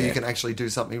technology Yeah, where yeah. you can actually do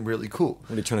something really cool.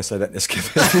 What are you trying to say that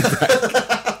Nescafe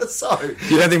Big Break? So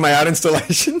You don't think my art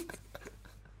installation?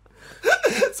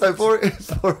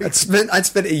 I'd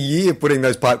spent a year putting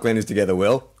those pipe cleaners together,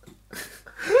 Will.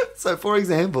 So, for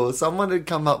example, someone had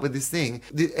come up with this thing,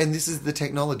 and this is the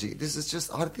technology.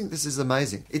 I think this is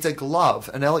amazing. It's a glove,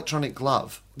 an electronic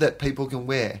glove that people can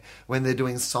wear when they're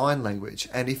doing sign language.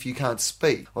 And if you can't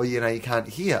speak or, you can't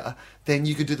hear, then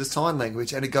you could do the sign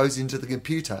language and it goes into the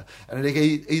computer. And it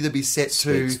can either be set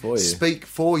to speak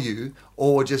for you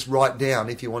or just write down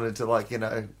if you wanted to,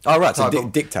 Oh, right, so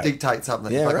type dictate. Dictate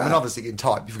something. Yeah, I mean, right. obviously you can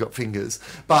type, you've got fingers.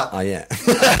 But, Oh, yeah.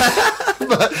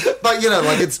 but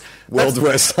it's... World's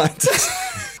worst scientist.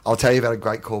 I'll tell you about a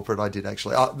great corporate I did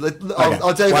actually. I'll tell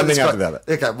you One about this thing after the other.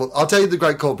 Okay, well, I'll tell you the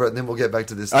great corporate, and then we'll get back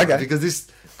to this. Okay. Because this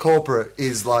corporate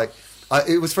is like,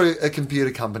 it was for a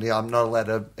computer company. I'm not allowed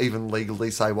to even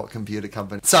legally say what computer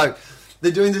company. So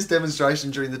they're doing this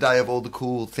demonstration during the day of all the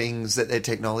cool things that their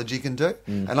technology can do,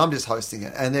 and I'm just hosting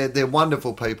it. And they're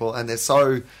wonderful people, and they're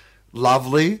so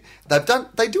lovely.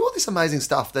 They do all this amazing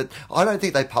stuff that I don't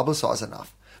think they publicise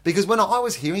enough. Because when I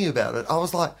was hearing about it, I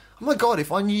was like, oh my God,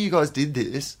 if I knew you guys did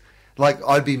this, like,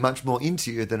 I'd be much more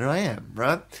into you than I am,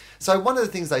 right? So one of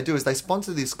the things they do is they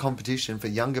sponsor this competition for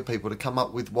younger people to come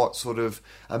up with what sort of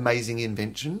amazing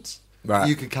inventions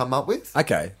you could come up with.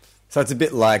 Okay. So it's a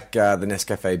bit like the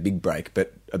Nescafe Big Break,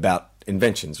 but about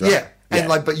inventions, right? Yeah.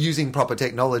 And but using proper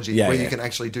technology where you can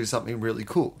actually do something really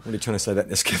cool. What are you trying to say about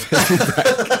Nescafe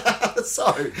Big Break?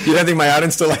 So You don't think my art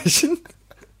installation?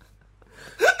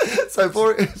 So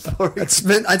I'd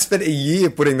spent a year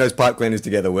putting those pipe cleaners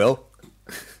together, Will.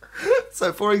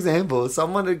 So, for example,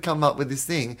 someone had come up with this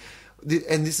thing,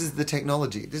 and this is the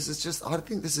technology. This is just, I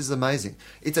think this is amazing.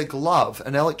 It's a glove,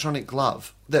 an electronic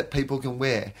glove that people can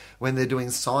wear when they're doing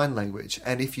sign language.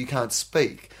 And if you can't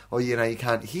speak or, you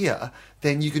can't hear,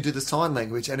 then you could do the sign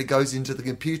language and it goes into the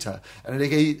computer. And it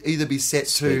can either be set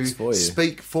to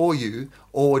speak for you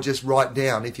or just write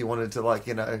down if you wanted to, like,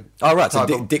 Oh, right, so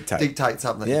dictate. Dictate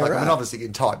something. Yeah, like, right. I mean, obviously you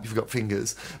can type, you've got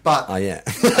fingers. But, Oh, yeah.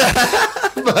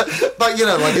 but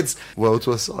like, it's world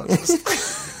to a scientist.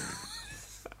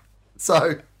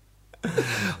 So,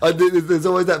 there's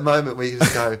always that moment where you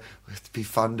just go, it'd be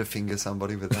fun to finger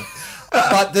somebody with that.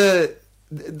 But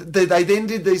they then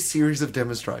did these series of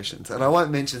demonstrations, and I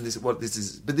won't mention what this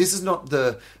is, but this is not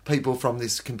the people from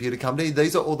this computer company.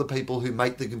 These are all the people who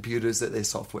make the computers that their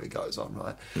software goes on,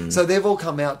 right? So they've all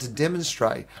come out to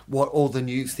demonstrate what all the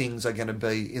new things are going to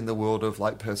be in the world of,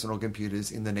 like, personal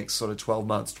computers in the next sort of 12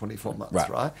 months, 24 months,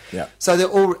 right? Yeah. So they're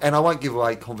all, and I won't give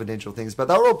away confidential things, but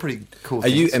they're all pretty cool Are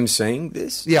things. you emceeing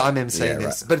this? Yeah, I'm emceeing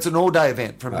this. Right. But it's an all-day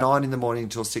event from 9 in the morning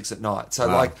till 6 at night. So,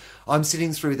 like, I'm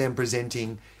sitting through them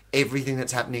presenting everything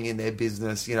that's happening in their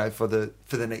business, for the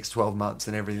next 12 months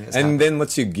and everything that's happening. And then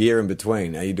what's your gear in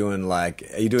between? Are you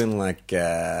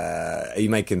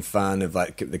making fun of,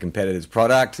 like, the competitor's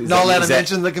product? Not allowed to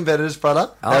mention the competitor's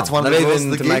product. That's one of the rules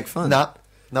of the to gig. make fun? No,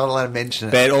 not allowed to mention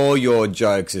it. But all your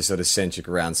jokes are sort of centric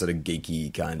around sort of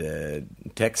geeky kind of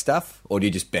tech stuff? Or do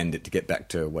you just bend it to get back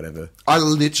to whatever? I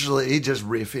literally just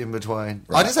riff in between.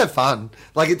 Right. I just have fun.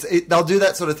 Like, they'll do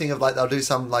that sort of thing of, like, they'll do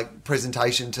some, like,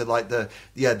 presentation to, like, the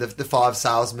 5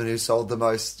 salesmen who sold the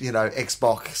most,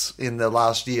 Xbox in the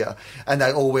last year, and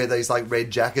they all wear these, like,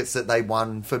 red jackets that they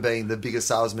won for being the biggest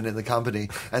salesman in the company,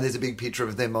 and there's a big picture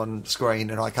of them on screen,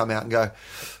 and I come out and go,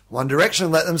 One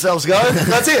Direction, let themselves go.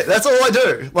 That's it. That's all I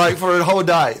do. Like, for a whole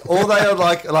day. All day I'm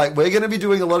like, we're going to be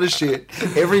doing a lot of shit.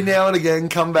 Every now and again,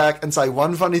 come back and say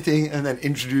one funny thing and then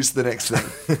introduce the next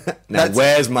thing. Now,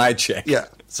 where's my check? Yeah.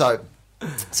 So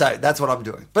that's what I'm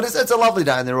doing. But it's a lovely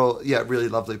day and they're all, really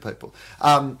lovely people.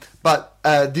 But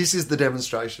this is the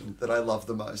demonstration that I love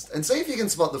the most. And see if you can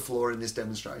spot the flaw in this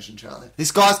demonstration, Charlie.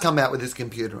 This guy's come out with this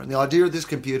computer, and the idea of this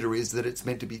computer is that it's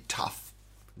meant to be tough.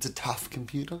 It's a tough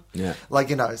computer. Yeah. Like,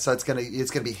 so it's gonna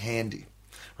be handy,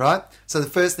 right? So the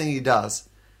first thing he does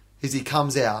is he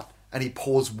comes out and he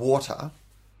pours water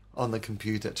on the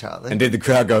computer, Charlie. And did the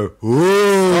crowd go, ooh?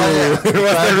 Oh, yeah.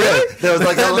 Really? There was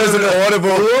like There's an audible,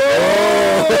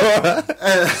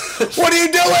 what are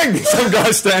you doing? Some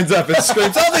guy stands up and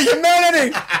screams, "Oh, the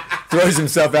humanity!" Throws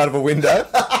himself out of a window.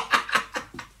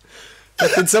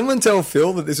 Did someone tell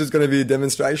Phil that this was going to be a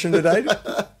demonstration today?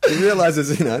 He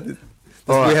realises,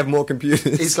 we have more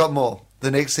computers. He's got more.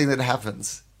 The next thing that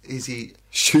happens is he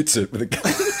shoots it with a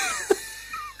gun.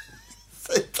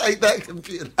 Take that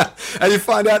computer. And you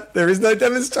find out there is no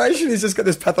demonstration. He's just got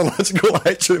this pathological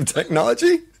hatred of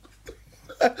technology.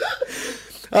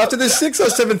 After the 6th or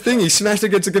 7th thing he smashed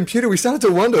against a computer, we started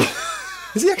to wonder,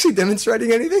 is he actually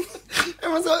demonstrating anything?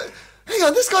 Everyone's like, hang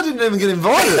on, this guy didn't even get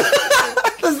invited.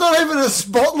 There's not even a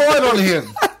spotlight on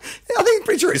him. I think I'm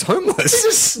pretty sure he's homeless. He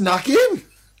just snuck in.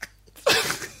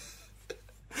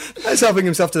 He's helping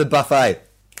himself to the buffet.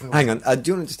 Hang on, do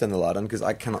you want to just turn the light on? Because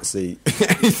I cannot see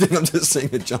anything. I'm just seeing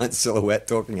a giant silhouette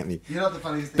talking at me. You know what the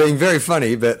funniest thing Being very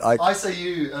funny, but I see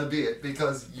you a bit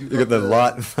because you've got the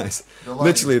light in face.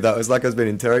 Literally, though, it's like I was being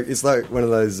interrogated. It's like one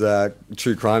of those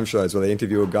true crime shows where they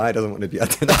interview a guy who doesn't want to be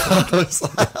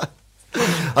identified.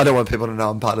 I don't want people to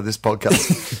know I'm part of this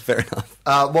podcast. Fair enough.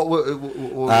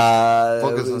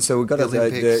 So we've got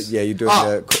you're doing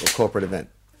a corporate event.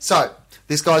 So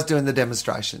this guy's doing the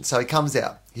demonstration. So he comes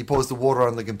out. He pours the water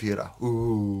on the computer.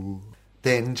 Ooh.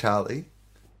 Then, Charlie,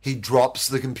 he drops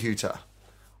the computer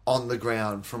on the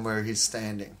ground from where he's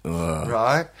standing.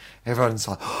 Right? Everyone's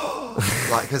like,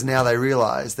 like, because now they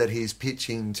realise that he's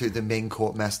pitching to the men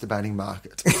caught masturbating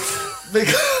market.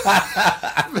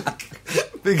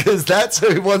 Because that's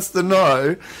who wants to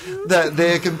know that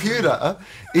their computer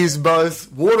is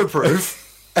both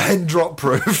waterproof and drop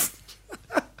proof.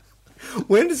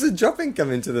 When does the dropping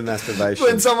come into the masturbation?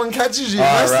 When someone catches you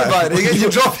masturbating and you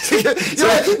drop it, you're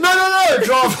like, no,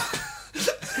 drop.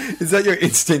 Is that your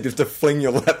instinct, is to fling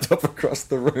your laptop across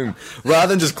the room? Rather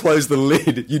than just close the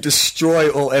lid, you destroy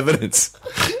all evidence.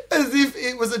 As if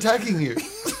it was attacking you.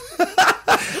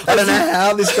 I don't know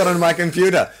how this got on my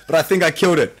computer, but I think I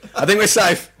killed it. I think we're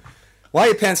safe. Why are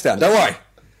your pants down? Don't worry.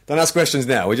 Don't ask questions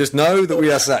now. We just know that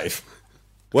we are safe.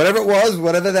 Whatever it was,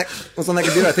 whatever that was on that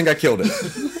computer, I think I killed it.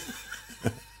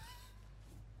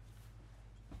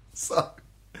 So,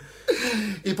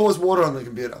 he pours water on the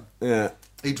computer. Yeah.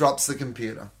 He drops the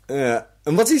computer. Yeah.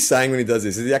 And what's he saying when he does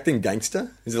this? Is he acting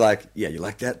gangster? Is he like, yeah, you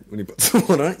like that? When he puts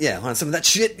water on it? Yeah, want some of that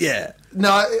shit? Yeah.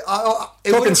 No,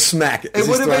 talking smack. It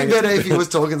would have been better if he was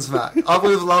talking smack. I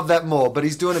would have loved that more, but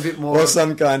he's doing a bit more. Or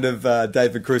some kind of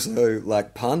David Crusoe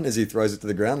like pun as he throws it to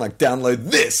the ground, like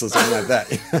download this or something like that.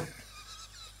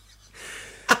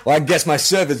 Well, I guess my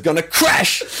server's gonna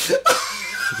crash.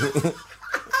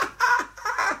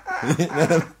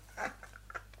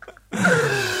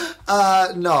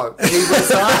 No, he was.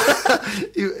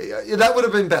 That would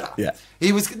have been better. Yeah,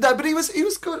 he was. No, but he was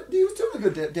good. He was doing a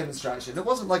good demonstration. It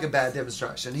wasn't like a bad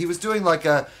demonstration. He was doing like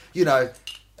a,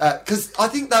 because I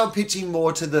think they were pitching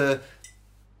more to the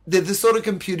sort of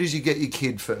computers you get your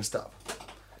kid first up.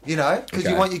 Because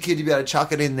you want your kid to be able to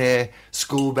chuck it in their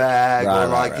school bag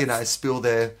or spill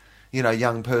their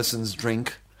young person's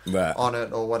drink on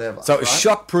it or whatever. So it was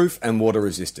shockproof and water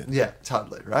resistant. Yeah,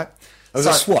 totally, right? It was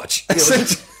a swatch.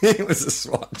 It was a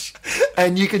swatch.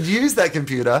 And you could use that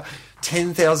computer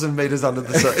 10,000 metres under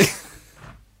the sea.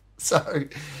 So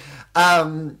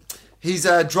he's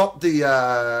dropped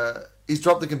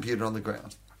the computer on the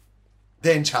ground.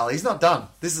 Then Charlie, he's not done.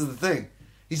 This is the thing.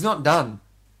 He's not done.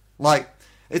 Like,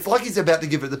 it's like he's about to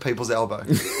give it the people's elbow.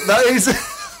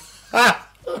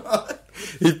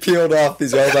 He peeled off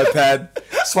his elbow pad,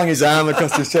 swung his arm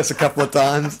across his chest a couple of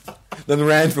times, then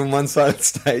ran from one side of the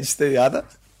stage to the other.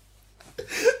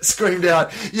 Screamed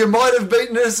out, "You might have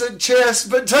beaten us at chess,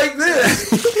 but take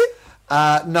this."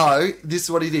 No, this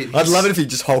is what he did. I'd love it if he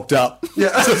just hulked up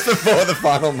just before the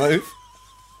final move.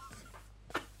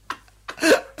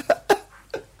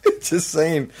 Just see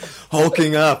him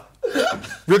hulking up,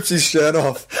 rips his shirt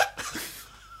off.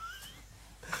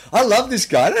 I love this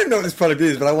guy. I don't know what this product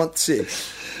is, but I want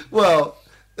 6. Well,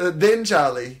 then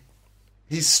Charlie,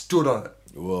 he stood on it.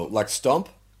 Well, like stomp?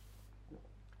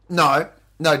 No,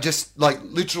 just like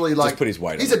literally like... Just put his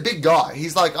weight on He's a big guy.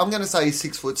 He's like, I'm going to say he's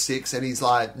 6'6", and he's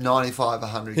like 95,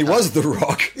 100. He was The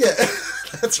Rock. Yeah,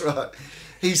 that's right.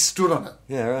 He stood on it.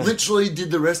 Yeah, right. Literally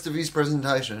did the rest of his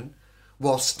presentation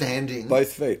while standing...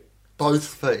 Both feet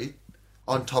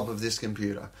on top of this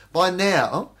computer. By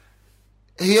now...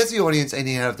 He has the audience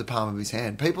eating out of the palm of his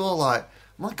hand. People are like,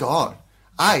 my God,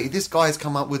 A, this guy has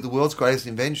come up with the world's greatest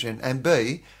invention, and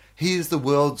B, he is the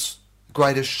world's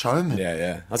greatest showman.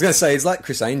 Yeah. I was going to say, he's like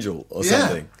Chris Angel or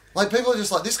something. Like, people are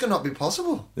just like, this cannot be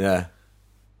possible. Yeah.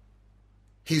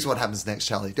 Here's what happens next,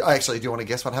 Charlie. Actually, do you want to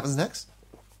guess what happens next?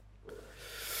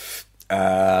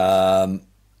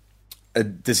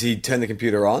 Does he turn the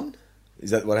computer on? Is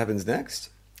that what happens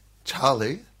next?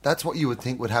 Charlie... That's what you would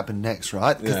think would happen next,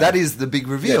 right? Because that is the big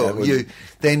reveal. Yeah, you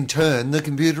then turn the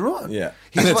computer on. Yeah.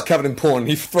 And it's covered in porn.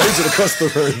 He throws it across the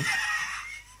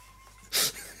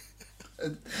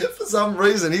room. For some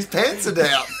reason, his pants are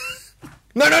down.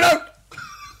 No!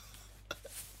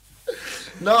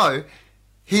 No.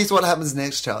 Here's what happens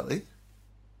next, Charlie.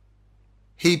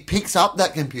 He picks up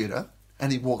that computer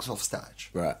and he walks off stage.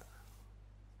 Right.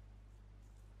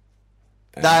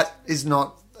 And that is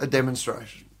not a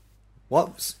demonstration.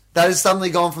 What? That has suddenly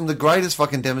gone from the greatest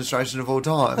fucking demonstration of all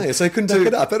time. Oh, yeah, so he couldn't pick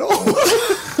it up at all.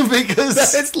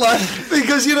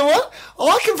 because you know what?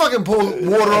 I can fucking pour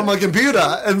water on my computer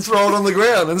and throw it on the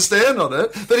ground and stand on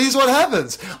it. But here's what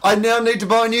happens. I now need to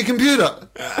buy a new computer.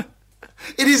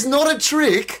 It is not a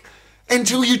trick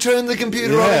until you turn the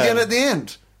computer on again at the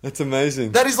end. That's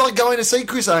amazing. That is like going to see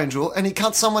Chris Angel and he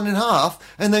cuts someone in half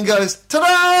and then goes,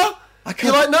 ta-da!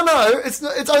 You're like, no, it's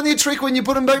not, it's only a trick when you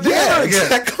put them back together again.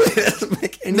 Exactly. It doesn't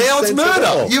make any now sense it's murder. at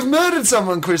all. You've murdered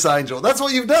someone, Chris Angel. That's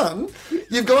what you've done.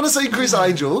 You've gone to see Chris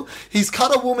Angel. He's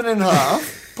cut a woman in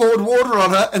half, poured water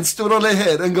on her, and stood on her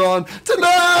head and gone,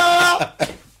 ta-da!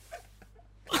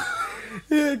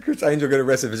 Yeah, Chris Angel got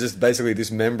arrested for just basically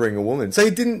dismembering a woman. So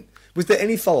he didn't... Was there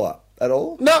any follow-up at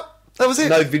all? No. That was it.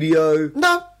 No video.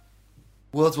 No.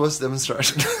 World's worst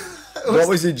demonstration. What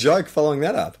was your joke following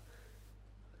that up?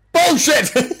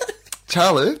 Bullshit!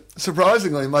 Charlie,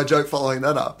 surprisingly, my joke following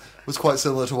that up was quite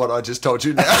similar to what I just told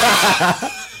you now.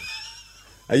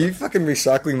 Are you fucking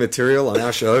recycling material on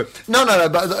our show? No,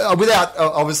 but without,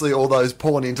 obviously, all those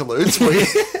porn interludes,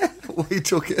 we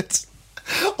took it.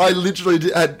 I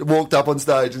literally had walked up on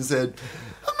stage and said,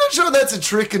 I'm not sure that's a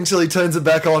trick until he turns it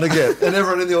back on again. And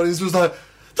everyone in the audience was like,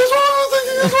 that's what I was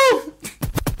thinking as well.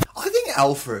 I think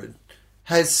Alfred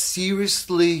has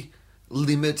seriously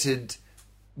limited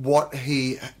what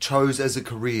he chose as a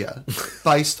career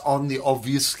based on the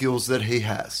obvious skills that he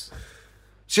has.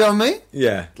 Do you know what I mean?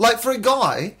 Yeah. Like, for a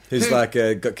guy who's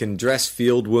can dress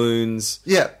field wounds.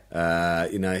 Yeah.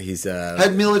 He's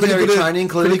had military training,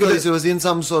 clearly, because he was in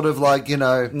some sort of, like,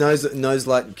 knows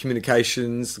like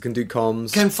communications, can do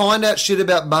comms, can find out shit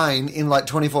about Bane in like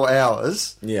 24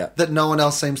 hours. Yeah. That no one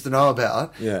else seems to know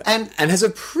about. Yeah. And has a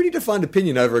pretty defined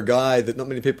opinion over a guy that not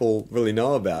many people really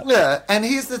know about. Yeah. And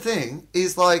here's the thing: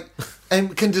 is like,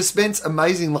 and can dispense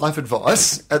amazing life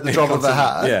advice at the drop of a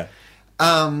hat. Yeah.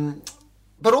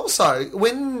 But also,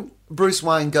 when Bruce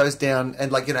Wayne goes down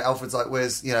and, like, Alfred's like,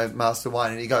 where's, Master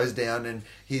Wayne? And he goes down and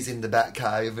he's in the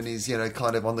Batcave and he's,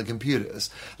 kind of on the computers.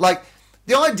 Like,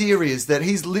 the idea is that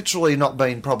he's literally not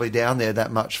been probably down there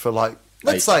that much for, like,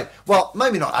 let's say, well,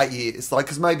 maybe not 8 years, like,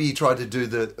 because maybe he tried to do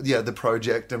the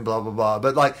project and blah, blah, blah.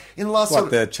 But, like, in the last...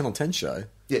 Like the Channel 10 show?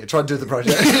 Yeah, tried to do the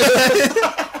project.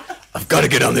 I've got to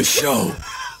get on this show.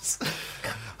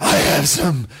 I have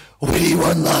some witty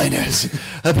one-liners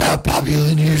about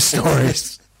popular news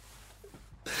stories.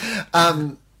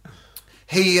 But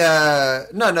he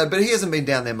hasn't been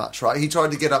down there much, right? He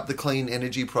tried to get up the clean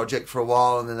energy project for a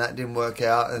while, and then that didn't work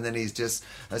out, and then he's just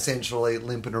essentially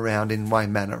limping around in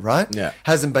Wayne Manor, right? Yeah.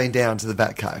 Hasn't been down to the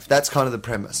Batcave. That's kind of the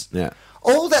premise. Yeah.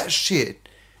 All that shit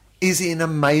is in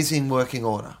amazing working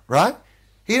order, right?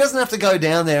 He doesn't have to go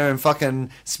down there and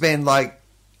fucking spend, like,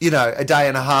 a day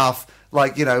and a half,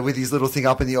 like, with his little thing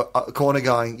up in the corner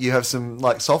going, you have some,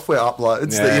 like, software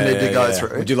uploads that you need to go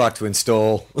through. Would you like to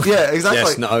install? Yeah, exactly.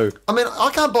 Yes, no. I mean, I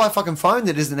can't buy a fucking phone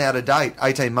that isn't out of date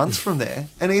 18 months from there.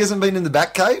 And he hasn't been in the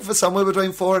Batcave for somewhere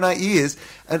between 4 and 8 years.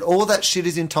 And all that shit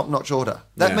is in top-notch order.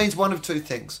 That means one of two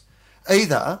things.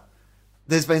 Either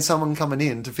there's been someone coming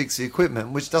in to fix the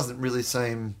equipment, which doesn't really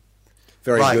seem...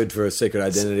 Very good for a secret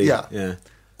identity. Yeah.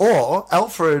 Or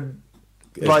Alfred...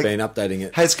 Has been updating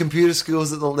it. Has computer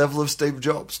skills at the level of Steve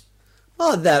Jobs.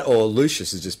 Oh, that or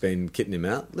Lucius has just been kitting him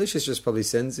out. Lucius just probably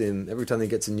sends him every time he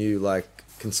gets a new, like,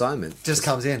 consignment. Just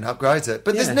comes in, upgrades it.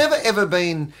 But there's never ever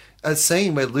been a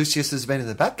scene where Lucius has been in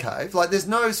the Batcave. Like, there's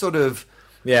no sort of...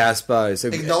 Yeah, I suppose.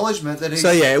 Acknowledgement that he's...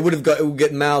 So, yeah, it would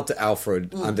get mailed to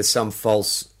Alfred under some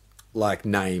false, like,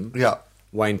 name. Yeah.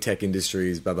 Wayne Tech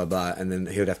Industries, blah, blah, blah. And then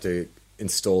he would have to...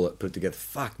 install it, put it together.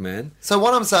 Fuck, man. So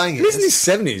what I'm saying is... He's in his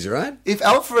 70s, right? If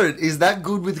Alfred is that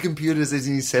good with computers as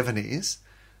in his 70s,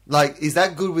 like, is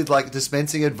that good with, like,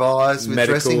 dispensing advice, with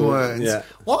dressing wounds,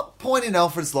 what point in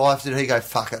Alfred's life did he go,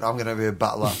 fuck it, I'm going to be a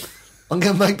butler. I'm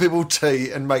going to make people tea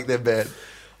and make their bed?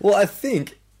 Well, I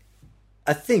think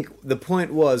the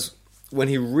point was when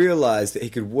he realised that he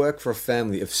could work for a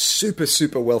family of super,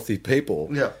 super wealthy people...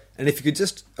 Yeah. And if you could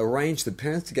just arrange the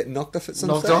parents to get knocked off at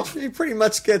some stage, he pretty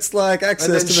much gets, like, access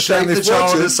and then to the family the child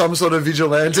fortune. as some sort of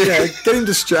vigilante. Yeah, get him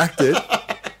distracted.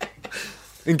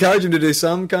 Encourage him to do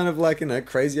some kind of, like,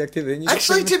 crazy activity. And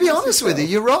actually, to be honest with you,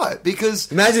 you're right,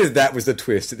 because... Imagine if that was the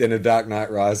twist at the end of Dark Knight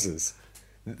Rises.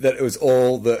 That it was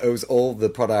all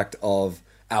the product of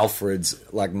Alfred's,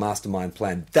 like, mastermind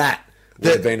plan. That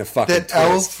would have been a fucking twist. That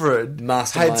Alfred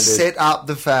had set up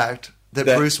the fact... That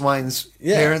Bruce Wayne's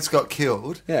parents got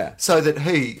killed, so that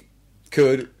he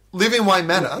could live in Wayne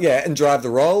Manor, and drive the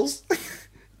rolls.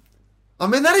 I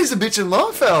mean, that is a bitch in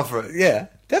life, Alfred. Yeah,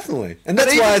 definitely, and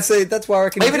that's why I'd say that's why I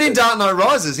reckon. Even in Dark Knight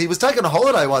Rises, he was taking a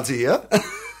holiday once a year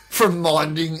from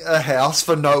minding a house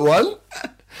for no one.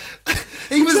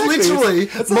 He was literally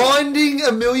minding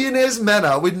a millionaire's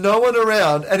manor with no one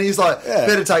around, and he's like,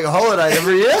 better take a holiday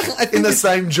every year in the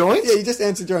same joint. Yeah, you just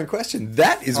answered your own question.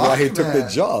 That is why he took the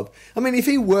job. I mean, if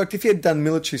he had done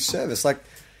military service, like,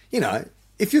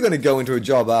 if you're going to go into a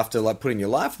job after, like, putting your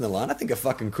life on the line, I think a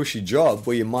fucking cushy job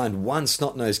where you mind one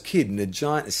snot-nosed kid in a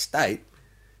giant estate,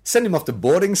 send him off to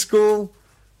boarding school.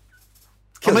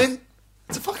 I mean,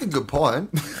 it's a fucking good point.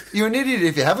 You're an idiot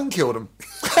if you haven't killed him.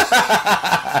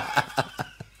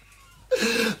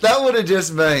 That would have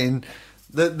just been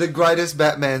the greatest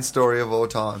Batman story of all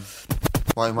time.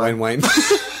 Wayne Wayne.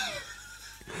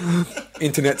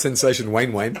 Internet sensation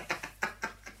Wayne Wayne.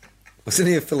 Wasn't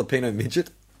he a Filipino midget?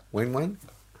 Wayne Wayne?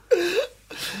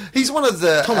 He's one of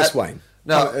the Thomas Wayne.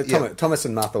 No, Thomas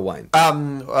and Martha Wayne.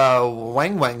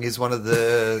 Weng Weng is one of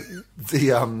the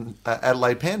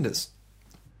Adelaide Pandas.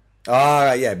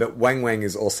 Oh, yeah, but Weng Weng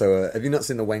is also have you not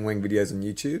seen the Weng Weng videos on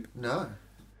YouTube? No.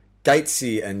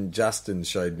 Gatesy and Justin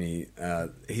showed me.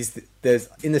 There's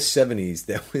in the 70s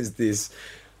there was this.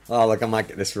 Oh, look, I might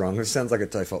get this wrong. It sounds like a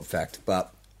TOFOP fact,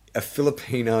 but a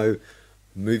Filipino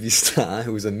movie star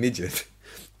who was a midget,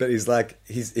 but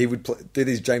he would do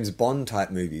these James Bond type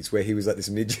movies where he was like this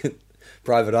midget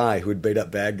private eye who would beat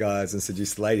up bad guys and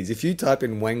seduce ladies. If you type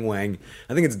in Weng Weng,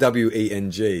 I think it's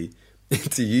Weng,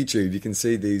 into YouTube, you can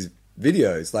see these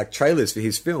videos, like trailers for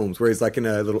his films, where he's like in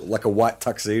a white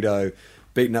tuxedo,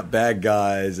 beating up bad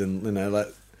guys and, like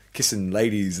kissing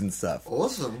ladies and stuff.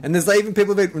 Awesome. And there's even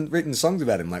people who've written songs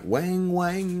about him, like Weng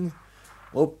Weng,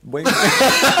 or Weng. I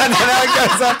don't know how it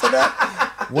goes after that.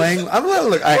 Weng. I'm gonna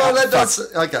look.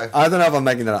 Okay. I don't know if I'm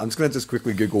making that up. I'm just gonna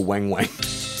quickly Google Weng Weng.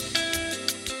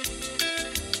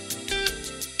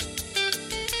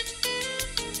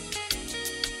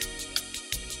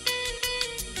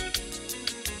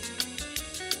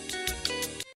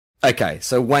 Okay,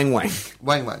 so Weng Weng.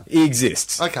 Weng Weng. He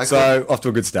exists. Okay, so off to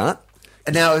a good start.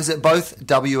 And now, is it both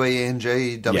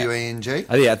W-E-N-G, W-E-N-G?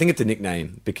 Oh, yeah, I think it's a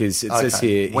nickname because it says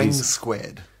here... Weng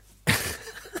squared.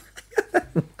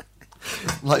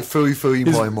 Like Fui Fui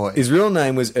Moi Moi. His real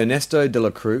name was Ernesto de la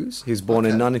Cruz. He was born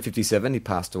in 1957. He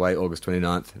passed away August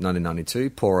 29th, 1992.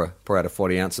 Pour out a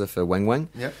 40-ouncer for Weng Weng.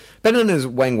 Yep. Better known as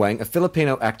Weng Weng, a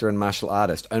Filipino actor and martial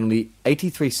artist, only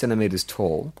 83 centimetres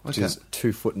tall, which is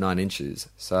 2 foot 9 inches.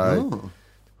 So,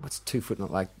 what's 2 foot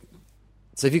not like?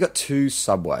 So if you've got two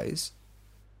subways,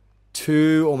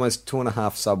 almost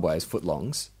 2.5 subways,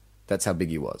 footlongs, that's how big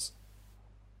he was.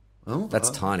 Oh,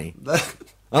 that's tiny.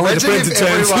 Imagine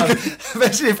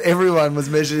if everyone was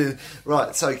measured...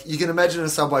 Right, so you can imagine a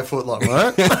subway footlong,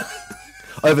 right?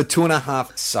 Over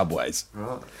 2.5 subways.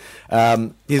 Right.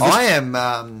 I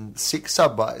am 6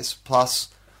 subways plus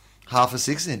half a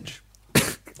 6-inch.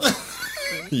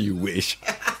 You wish.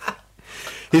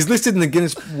 He's listed in the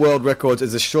Guinness World Records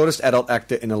as the shortest adult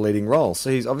actor in a leading role. So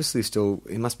he's obviously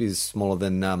he must be smaller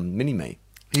than Mini-Me.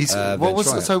 What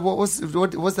was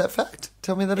that fact?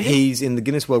 Tell me that again. He's in the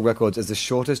Guinness World Records as the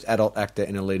shortest adult actor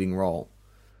in a leading role.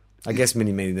 I guess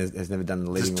Mini-Me has never done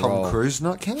the leading role. Does Tom Cruise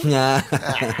not count?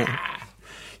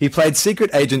 He played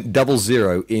Secret Agent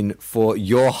 00 in For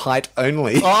Your Height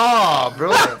Only. Oh,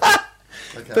 brilliant.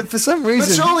 Okay. But for some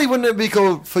reason... But surely wouldn't it be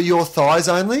called For Your Thighs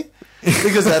Only?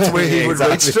 Because that's where he would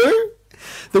reach to.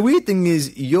 The weird thing is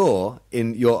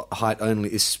in Your Height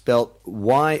Only is spelt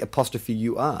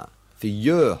Y''UR. For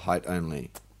your height only.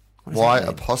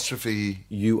 Y''UR.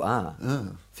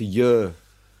 Oh.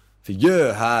 For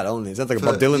your heart only. It sounds like a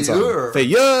Bob Dylan song. For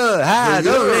your heart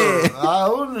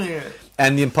only.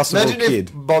 And The Impossible Kid. Imagine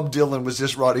if Bob Dylan was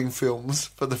just writing films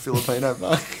for the Filipino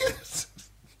market.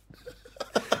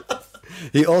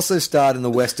 He also starred in the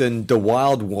western The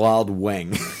Wild Wild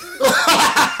Weng.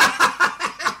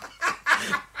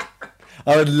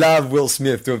 I would love Will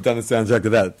Smith to have done a soundtrack to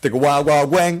that. Take a Wild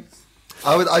Wild Weng.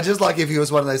 I just like if he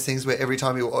was one of those things where every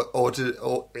time he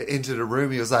entered a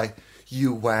room, he was like,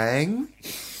 "You Wang."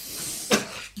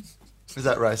 Is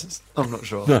that racist? I'm not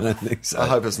sure. No, I don't think so. I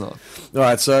hope it's not. All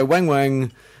right, so Weng Weng,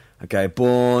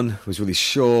 born, was really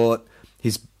short.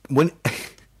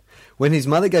 When his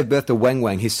mother gave birth to Weng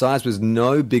Weng, his size was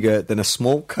no bigger than a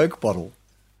small Coke bottle.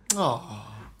 Oh.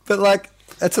 But,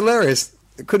 that's hilarious.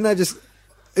 Couldn't I just...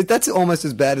 That's almost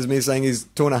as bad as me saying he's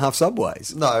 2.5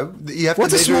 subways. No, you have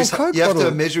What's to measure a small Coke you have bottle?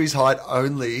 to measure his height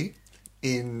only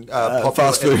in popular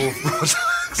fast food edible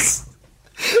products.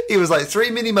 He was like 3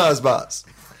 mini Mars bars.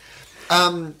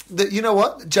 You know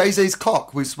what? Jay-Z's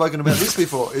cock, we've spoken about this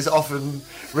before, is often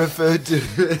referred to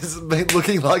as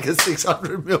looking like a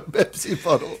 600ml Pepsi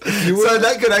bottle. So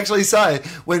that could actually say,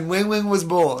 when Weng Weng was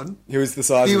born, he was the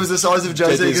size of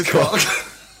Jay-Z's cock.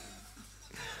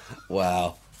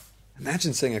 Wow.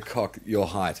 Imagine seeing a cock your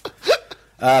height.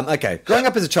 Okay. Growing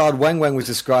up as a child, Weng Weng was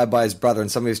described by his brother and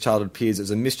some of his childhood peers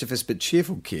as a mischievous but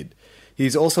cheerful kid.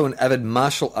 He's also an avid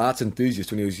martial arts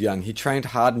enthusiast when he was young. He trained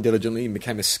hard and diligently and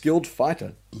became a skilled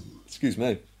fighter. Excuse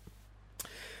me.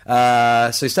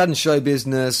 So he started in show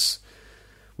business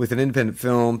with an independent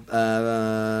film.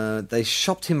 They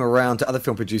shopped him around to other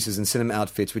film producers in cinema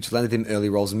outfits, which landed him early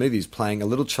roles in movies, playing a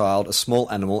little child, a small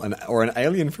animal, or an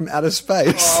alien from outer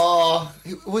space. Oh,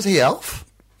 was he Elf?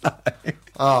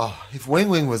 If Weng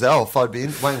Weng was Elf, I'd be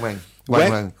in Weng Weng.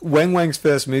 Weng Weng's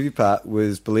first movie part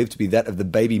was believed to be that of the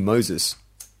baby Moses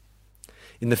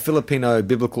in the Filipino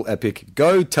biblical epic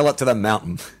Go Tell It to the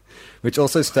Mountain, which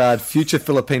also starred future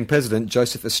Philippine President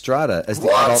Joseph Estrada as the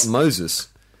adult Moses.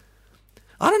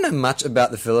 I don't know much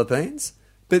about the Philippines,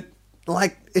 but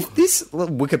like, if this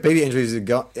Wikipedia entry is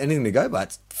anything to go by,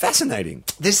 it's fascinating.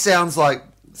 This sounds like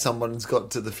someone's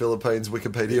got to the Philippines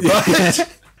Wikipedia page.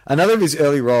 Another of his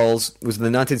early roles was in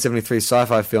the 1973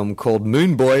 sci-fi film called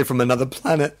Moon Boy from Another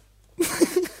Planet.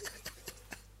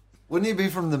 Wouldn't he be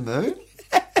from the moon?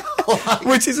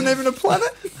 Which isn't even a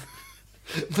planet.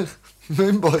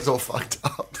 Moon Boy's all fucked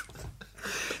up.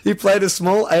 He played a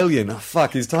small alien,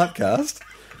 he's typecast,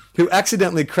 who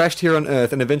accidentally crashed here on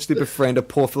Earth and eventually befriended a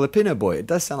poor Filipino boy. It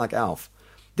does sound like Alf.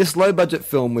 This low-budget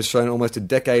film was shown almost a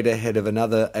decade ahead of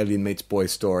another Alien Meets Boy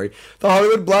story, the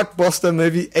Hollywood blockbuster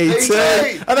movie E.T.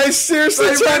 And they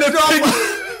seriously trying to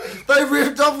pick... They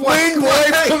ripped off Weng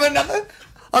Weng from another...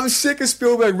 I'm sick of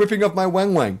Spielberg ripping off my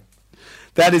Weng Weng.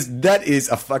 That is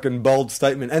a fucking bold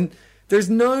statement. And there's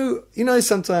no... You know,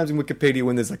 sometimes in Wikipedia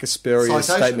when there's like a spurious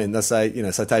statement, they say,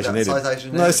 citation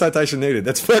needed. No citation needed.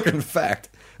 That's fucking fact,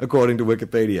 according to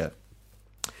Wikipedia.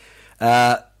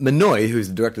 Minoy, who's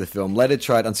the director of the film, later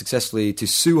tried unsuccessfully to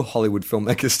sue Hollywood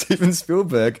filmmaker Steven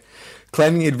Spielberg,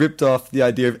 claiming he'd ripped off the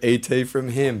idea of E.T. from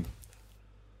him.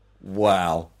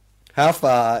 Wow. How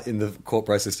far in the court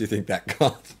process do you think that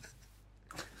got?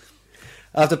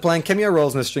 After playing cameo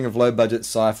roles in a string of low-budget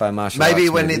sci-fi martial arts Maybe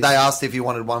when movies, they asked if he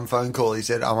wanted one phone call, he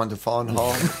said, I want to phone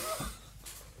home.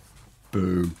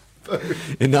 Boo.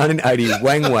 In 1980,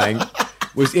 Weng Weng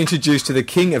was introduced to the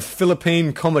king of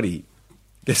Philippine comedy.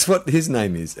 Guess what his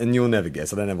name is? And you'll never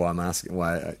guess. I don't know why I'm asking.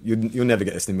 Why you'll never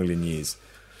get this in a million years.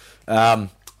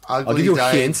 I'll give you a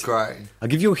hint. I'll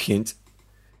give you a hint.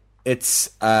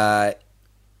 It's one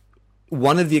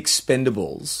of the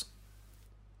Expendables.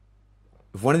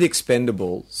 One of the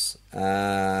Expendables.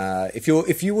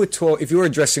 If you were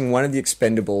addressing one of the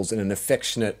Expendables in an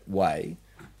affectionate way,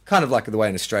 kind of like the way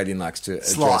an Australian likes to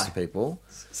address people.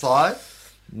 Sly?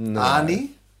 No.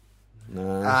 Arnie?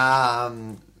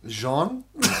 No. Jean?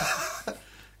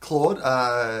 Claude?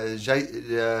 I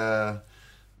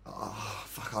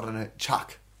don't know.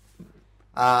 Chuck?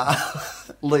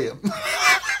 Liam?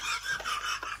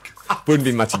 Wouldn't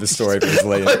be much of a story if it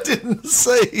was Liam. I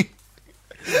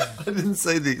didn't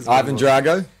see these. Ivan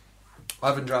Drago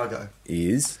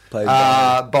is played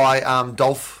by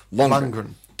Dolph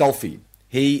Lundgren. Dolphy.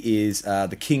 He is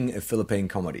the king of Philippine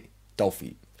comedy.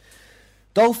 Dolphy.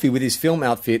 Dolphy, with his film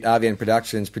outfit, RVN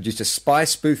Productions, produced a spy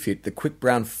spoof hit, The Quick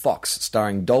Brown Fox,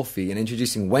 starring Dolphy and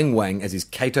introducing Weng Weng as his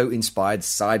Kato-inspired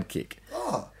sidekick.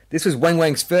 Oh. This was Weng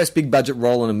Weng's first big-budget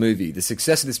role in a movie. The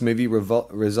success of this movie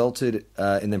resulted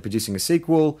in them producing a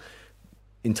sequel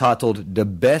entitled The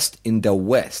Best in the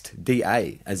West.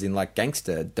 D-A, as in like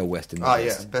gangster, The West in the West. Oh,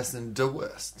 yeah, Best in the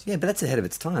West. Yeah, but that's ahead of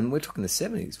its time. We're talking the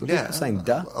 70s. We're people saying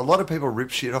duh. A lot of people rip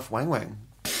shit off Weng Weng.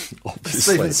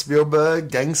 Obviously. Steven Spielberg,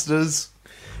 gangsters.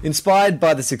 Inspired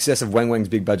by the success of Weng Weng's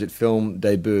big-budget film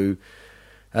debut,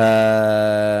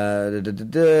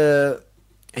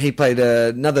 he played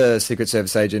another Secret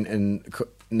Service agent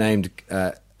named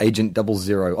Agent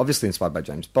 00, obviously inspired by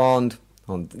James Bond.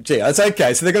 Gee, that's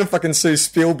okay. So they're going to fucking sue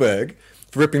Spielberg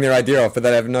for ripping their idea off, but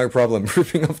they have no problem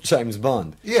ripping off James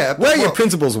Bond. Yeah. Where are your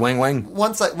principles, Weng Weng?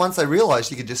 Once they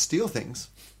realised you could just steal things.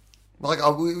 Like,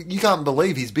 you can't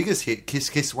believe his biggest hit,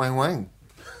 Kiss Kiss Weng Weng.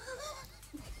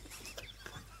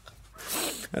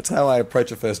 That's how I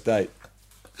approach a first date.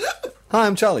 Hi,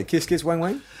 I'm Charlie. Kiss Kiss Weng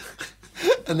Weng.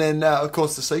 And then, of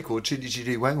course, the sequel, Chitty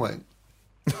Chitty Weng Weng.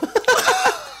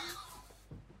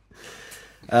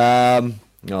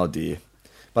 Oh, dear.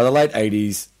 By the late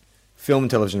 80s, film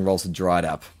and television roles had dried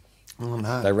up. Oh,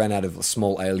 no. They ran out of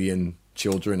small alien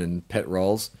children and pet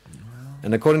roles.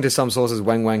 And according to some sources,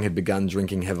 Weng Weng had begun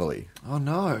drinking heavily. Oh,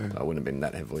 no. I wouldn't have been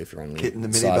that heavily if you're only Kit in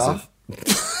the size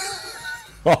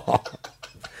minibar?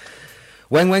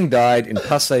 Weng Weng died in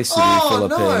Pasay City,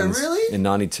 Philippines no, really? in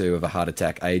 92 of a heart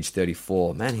attack, aged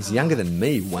 34. Man, he's younger than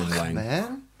me, Weng Weng.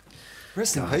 Man.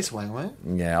 Rest in peace, Weng Weng.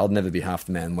 Yeah, I'll never be half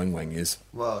the man Weng Weng is.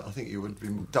 Well, I think you would be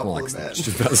double the man.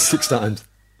 Just about 6 times.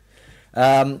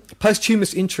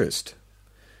 Posthumous interest.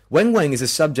 Weng Weng is a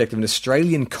subject of an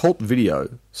Australian cult video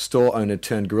store owner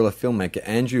turned guerrilla filmmaker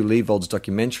Andrew Leavold's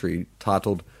documentary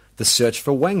titled The Search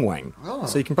for Weng Weng. Oh.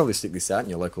 So you can probably stick this out in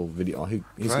your local video. Who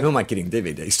am I kidding?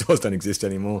 DVD stores don't exist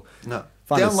anymore. No.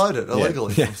 Find Download it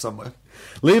illegally Yeah. from somewhere.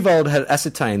 Leavold had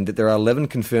ascertained that there are 11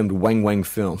 confirmed Weng Weng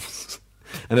films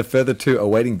and a further 2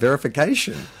 awaiting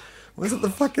verification. Was it the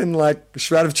fucking,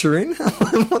 Shroud of Turin?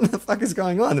 What the fuck is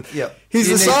going on? Yep. He's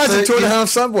the size of 2.5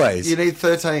 subways. You need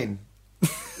 13.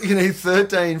 You need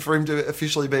 13 for him to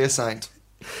officially be a saint.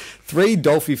 3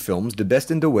 Dolphy films, The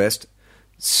Best in the West,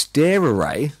 Stare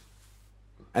Array,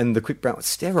 and The Quick Brown...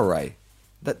 Stare Array?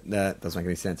 That doesn't make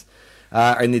any sense.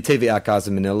 Are in the TV archives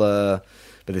of Manila.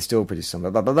 but they're still pretty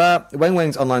similar. Blah, blah, blah. Weng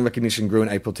Weng's online recognition grew in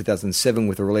April 2007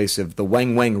 with the release of the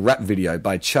Weng Weng rap video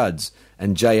by Chuds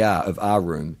and JR of Our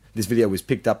Room. This video was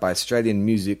picked up by Australian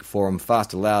music forum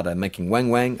Faster Louder, making Weng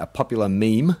Weng a popular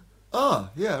meme Oh,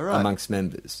 yeah, right. amongst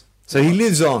members. So he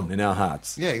lives on in our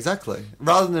hearts. Yeah, exactly.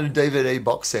 Rather than a DVD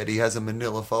box set, he has a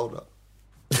manila folder.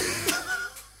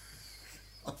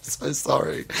 I'm so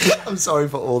sorry. I'm sorry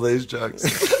for all these jokes.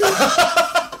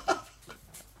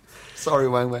 Sorry,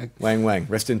 Weng Weng. Weng Weng,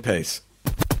 rest in peace.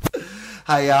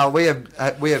 Hey, we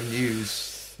have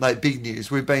news, like big news.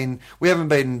 We haven't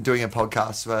been doing a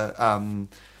podcast for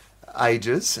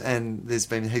ages, and there's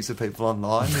been heaps of people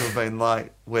online who have been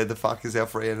like, "Where the fuck is our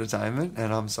free entertainment?"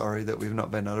 And I'm sorry that we've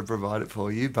not been able to provide it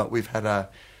for you, but we've had a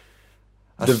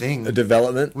thing, A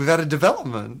development. We've had a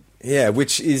development. Yeah,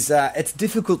 which is it's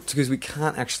difficult because we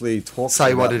can't actually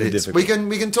Say what about it the is. difficult-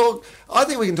 We can talk. I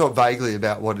think we can talk vaguely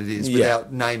about what it is Yeah.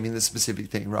 without naming the specific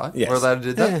thing, right? Yes. We're allowed to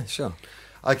do that. Yeah, sure.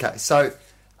 Okay, so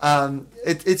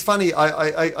it's funny.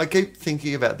 I keep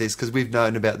thinking about this because we've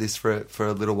known about this for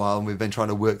a little while, and we've been trying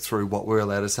to work through what we're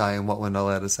allowed to say and what we're not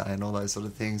allowed to say, and all those sort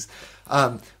of things.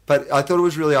 But I thought it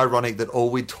was really ironic that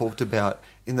all we talked about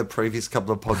in the previous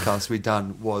couple of podcasts we'd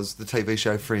done was the TV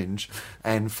show Fringe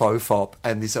and FOFOP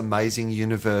and this amazing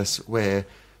universe where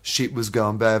shit was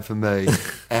going bad for me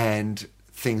and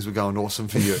things were going awesome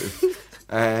for you.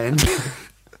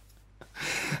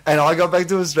 And I got back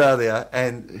to Australia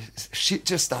and shit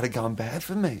just started going bad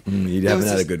for me. You There haven't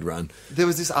was had a this- good run. There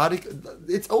was this article.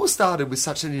 It all started with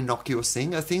such an innocuous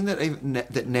thing, a thing that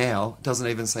that now doesn't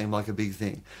even seem like a big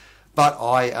thing. But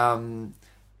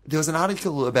there was an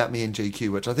article about me in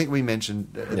GQ, which I think we mentioned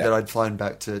that I'd flown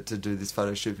back to do this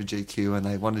photo shoot for GQ, and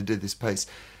they wanted to do this piece.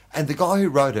 And the guy who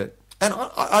wrote it, and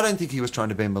I don't think he was trying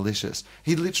to be malicious.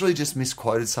 He literally just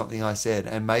misquoted something I said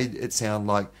and made it sound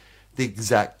like the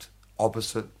exact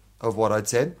opposite of what I'd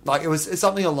said. Like it's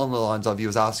something along the lines of, he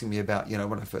was asking me about,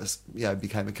 when I first,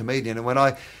 became a comedian. And when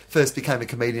I first became a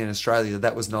comedian in Australia,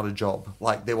 that was not a job.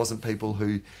 Like there wasn't people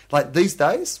who, like these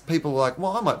days, people are like,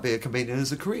 well, I might be a comedian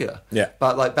as a career. Yeah.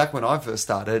 But like back when I first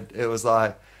started, it was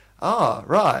like, oh,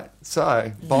 right.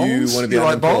 So bongs, You want to be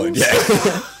like unemployed.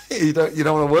 bongs? you don't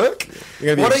want to work?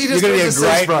 You're Why don't you just gonna be do a the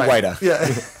great spray? waiter. Yeah,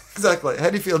 exactly. How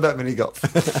do you feel about mini golf?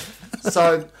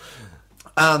 So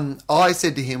I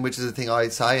said to him, which is the thing I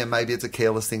say, and maybe it's a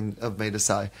careless thing of me to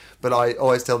say, but I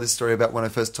always tell this story about when I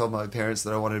first told my parents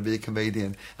that I wanted to be a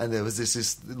comedian, and there was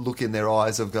this look in their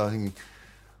eyes of going,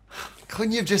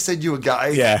 couldn't you have just said you were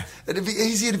gay? Yeah. It'd be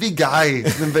easier to be gay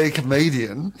than be a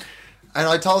comedian. And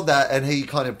I told that, and he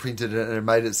kind of printed it, and it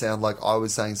made it sound like I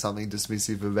was saying something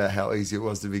dismissive about how easy it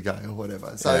was to be gay or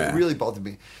whatever. So Yeah. it really bothered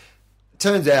me.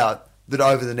 Turns out that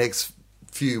over the next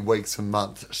few weeks and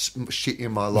months, shit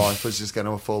in my life was just going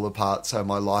to fall apart. So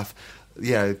my life,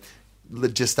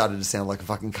 just started to sound like a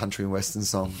fucking country and western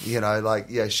song. Shit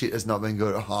has not been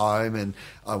good at home, and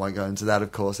I won't go into that,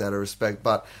 of course, out of respect.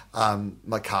 But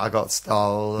my car got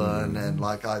stolen, and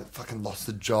I fucking lost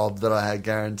the job that I had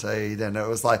guaranteed, and it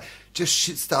was like just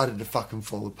shit started to fucking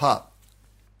fall apart.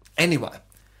 Anyway,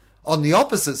 on the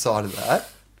opposite side of that,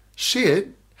 shit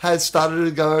has started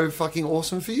to go fucking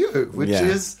awesome for you, which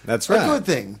is that's a right. good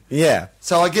thing. Yeah.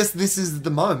 So I guess this is the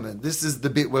moment. This is the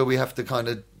bit where we have to kind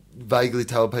of vaguely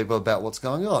tell people about what's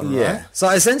going on, Yeah. right? So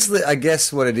essentially, I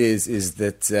guess what it is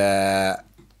that,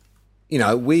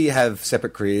 we have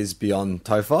separate careers beyond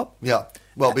TOFOP. Yeah.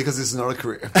 Well, because this is not a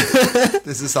career.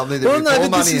 This is something that we pour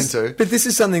money into. But this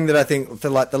is something that I think for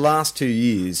the last 2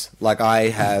 years, I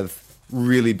have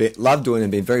really loved doing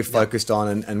and been very focused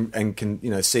on and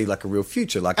can, see a real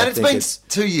future. And it's been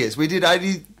 2 years. We did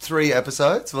 83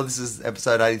 episodes. Well, this is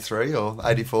episode 83 or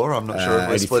 84. I'm not sure if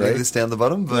we're 83. splitting this down the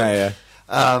bottom. But,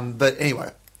 but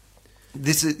anyway,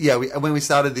 this is, when we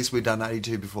started this, we'd done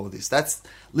 82 before this. That's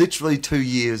literally 2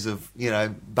 years of,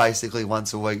 basically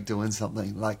once a week doing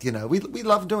something. We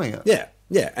love doing it. Yeah,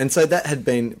 yeah. And so that had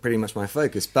been pretty much my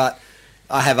focus. But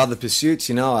I have other pursuits,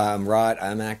 I write, I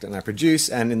act, and I produce.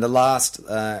 And in the last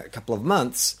couple of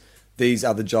months, these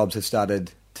other jobs have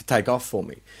started to take off for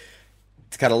me.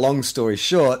 To cut a long story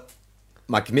short,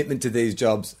 my commitment to these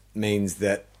jobs means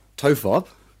that TOFOP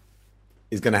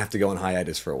is going to have to go on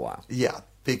hiatus for a while. Yeah,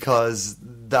 because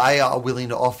they are willing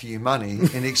to offer you money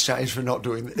in exchange for not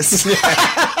doing this.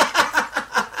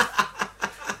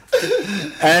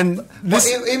 And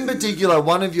in particular,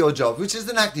 one of your jobs, which is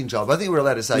an acting job, I think we're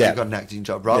allowed to say you've got an acting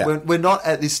job, right? Yeah. We're not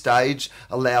at this stage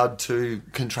allowed to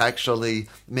contractually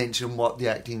mention what the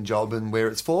acting job and where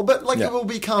it's for, but it will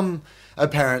become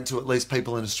apparent to at least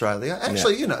people in Australia.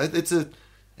 Actually, it's a...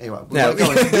 Anyway, we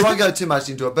won't go too much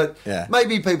into it, but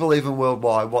maybe people even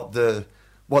worldwide what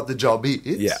the job is.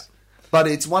 Yeah. But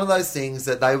it's one of those things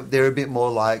that they're a bit more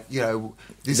like, you know,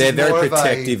 They're is very more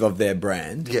protective of their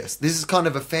brand. Yes, this is kind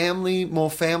of a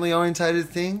more family orientated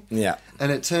thing. Yeah.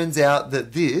 And it turns out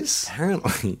that this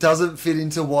Apparently. doesn't fit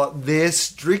into what their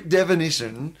strict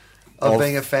definition of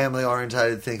being a family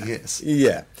orientated thing is.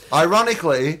 Yeah.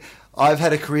 Ironically, I've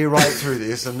had a career right through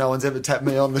this and no one's ever tapped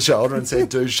me on the shoulder and said,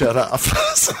 dude, shut up.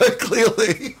 So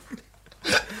clearly,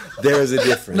 There is a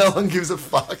difference. no one gives a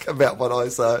fuck about what I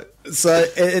say. So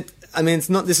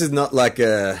this is not like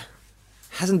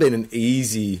hasn't been an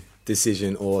easy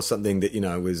decision or something that, you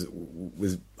know, I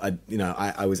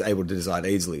was able to decide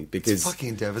easily because It's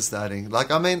fucking devastating. Like,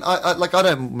 I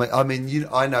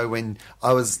know when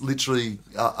I was literally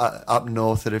up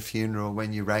north at a funeral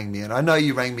when you rang me, and I know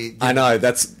you rang me. I know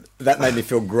that made me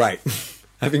feel great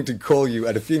having to call you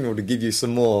at a funeral to give you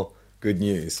some more good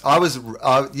news.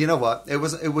 You know what? It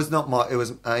was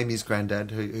Amy's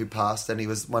granddad who passed, and he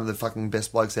was one of the fucking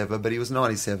best blokes ever. But he was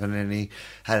 97, and he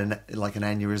had an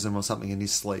aneurysm or something in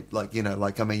his sleep. Like, you know,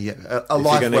 like, I mean, yeah, a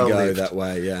life If you're well going to go lived. that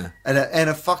way, yeah. And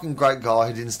a fucking great guy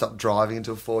who didn't stop driving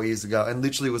until 4 years ago, and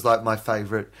literally was like my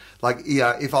favourite. Like,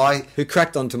 yeah, Who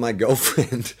cracked onto my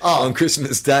girlfriend Oh. on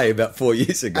Christmas Day about 4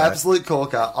 years ago. absolute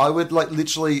corker. I would go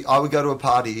to a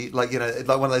party, like, you know,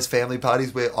 like one of those family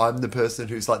parties where I'm the person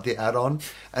who's like the add-on,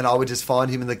 and I would just find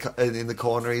him in the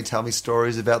corner. He'd tell me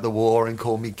stories about the war and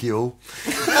call me Gil.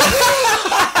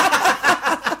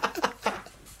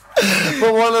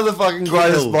 But one of the fucking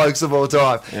greatest blokes of all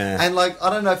time. Yeah. And like,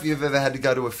 I don't know if you've ever had to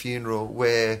go to a funeral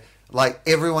where like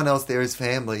everyone else there is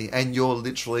family, and you're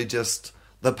literally just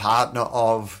the partner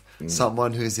of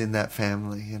someone who's in that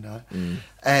family, you know.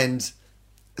 And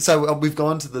so we've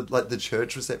gone to the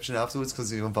church reception afterwards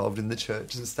because we're involved in the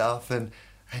church and stuff. And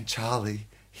Charlie,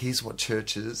 here's what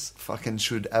churches fucking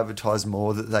should advertise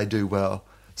more that they do well: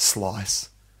 slice.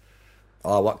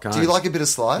 Oh, what kind? Do you like a bit of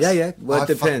slice? Yeah. Well, it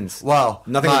depends. Wow,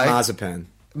 Nothing mate, with marzipan.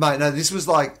 Mate, no, this was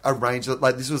like a range of,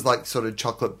 like, this was like sort of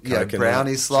chocolate, Coconut,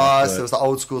 brownie slice. chocolate. There was the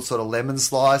old school sort of lemon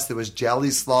slice. There was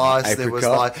jelly slice. There was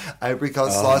Apricot. like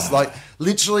apricot slice. Like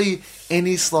literally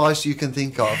any slice you can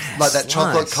think of. Like that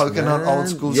chocolate Slice, coconut man. old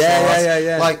school Yeah, slice.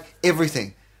 yeah. Like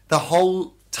everything. The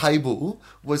whole table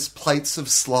was plates of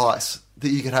slice that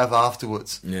you could have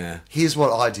afterwards. Yeah. Here's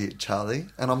what I did, Charlie,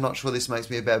 and I'm not sure this makes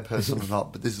me a bad person or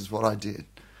not, but this is what I did.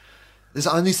 There's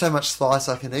only so much slice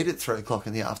I can eat at 3 o'clock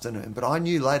in the afternoon, but I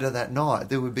knew later that night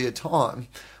there would be a time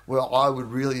where I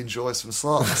would really enjoy some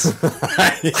slice.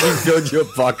 You filled your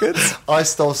pockets? I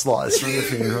stole slice from the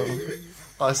funeral.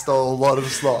 I stole a lot of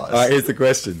slice. All right, here's the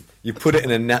question. You put it in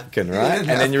a napkin, right? And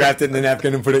then you wrapped it in the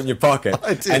napkin and put it in your pocket.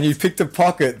 I did. And you picked a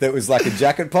pocket that was like a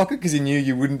jacket pocket because you knew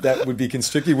that would be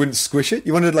constricted. You wouldn't squish it.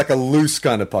 You wanted like a loose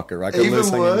kind of pocket, right? A loose Even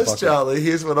hanging worse, pocket. Charlie,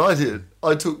 here's what I did.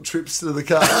 I took trips to the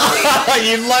car.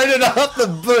 You loaded up the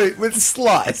boot with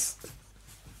slice.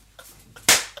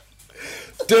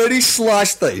 Dirty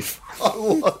slice thief. I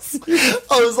was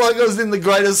like I was in The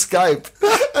Great Escape.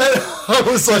 And I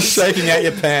was like Shaking out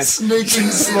your pants.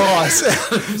 sneaking slice.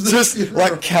 Just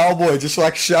like cowboy, just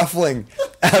like shuffling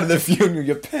out of the funeral,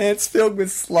 your pants filled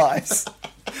with slice.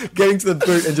 Getting to the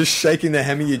boot and just shaking the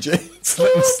hem of your jeans.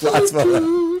 Letting slice fall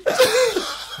out.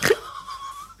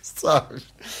 So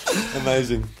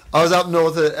Amazing. I was up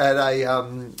north at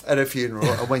a funeral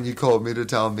when you called me to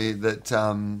tell me that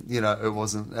it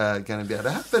wasn't going to be able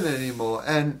to happen anymore.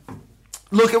 And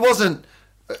look, it wasn't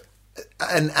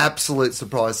an absolute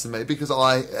surprise to me because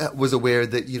I was aware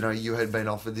that you had been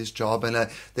offered this job, and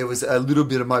there was a little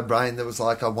bit of my brain that was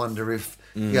like, I wonder if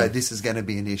this is going to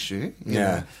be an issue. You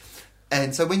know?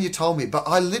 And so when you told me, but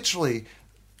I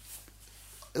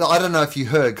don't know if you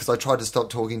heard because I tried to stop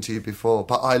talking to you before,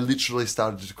 but I literally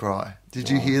started to cry. Did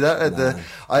you hear that?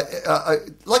 I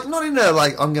not in a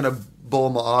like I'm going to bawl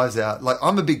my eyes out. Like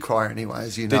I'm a big crier anyway,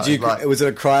 as you know. Was it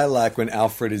a cry like when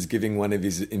Alfred is giving one of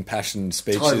his impassioned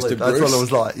speeches Totally, to Bruce? that's what it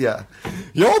was like. Yeah,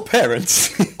 Your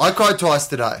parents. I cried twice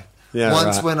today. Yeah,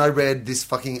 Once right. when I read this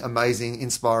fucking amazing,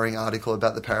 inspiring article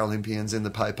about the Paralympians in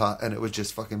the paper, and it was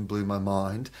just fucking blew my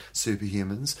mind.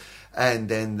 Superhumans. And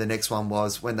then the next one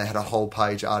was when they had a whole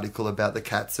page article about the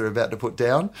cats they're about to put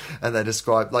down, and they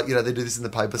described, like, they do this in the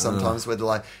paper sometimes where they're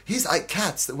like, here's 8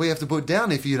 cats that we have to put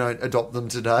down if you don't adopt them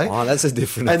today. Oh, that's a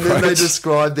different And approach. then they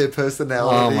describe their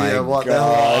personality Oh my and what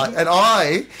God. they're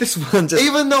like. And This one just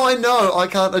even though I know I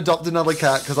can't adopt another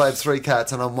cat because I have 3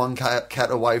 cats and I'm one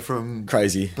cat away from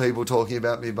Crazy. people talking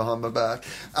about me behind my back,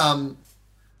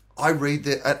 I read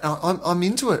that and I'm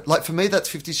into it. Like for me, that's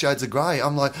 50 Shades of Grey.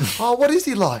 I'm like, oh, what is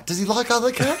he like? Does he like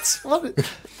other cats? What?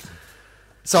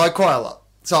 So I cry a lot.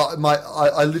 So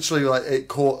I literally it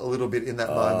caught a little bit in that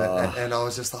moment, and I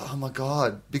was just like, oh my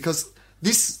God, because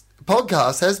this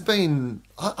podcast has been...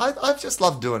 I've just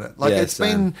loved doing it. Like, Yeah, it's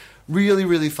same. been really,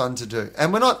 really fun to do.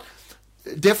 And we're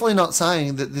definitely not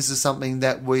saying that this is something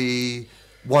that we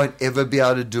won't ever be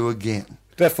able to do again.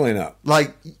 Definitely not.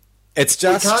 Like, It's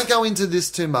just... we can't go into this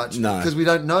too much No. because we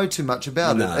don't know too much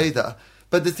about No. it either.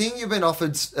 But the thing, you've been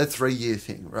offered's a 3-year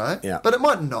thing, right? Yeah. But it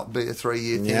might not be a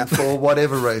 3-year thing Yeah. for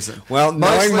whatever reason. Well,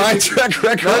 knowing my track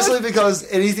record... Mostly because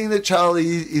anything that Charlie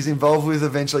is involved with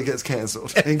eventually gets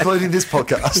cancelled, including this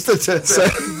podcast.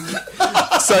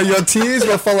 So your tears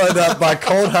were followed up by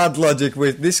cold hard logic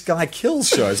with this guy kills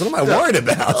shows. What am I worried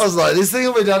about? I was like, this thing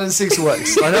will be done in 6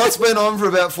 weeks. I know it's been on for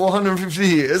about 450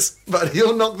 years, but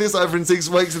he'll knock this over in 6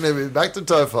 weeks and then we'll be back to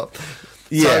TOFOP.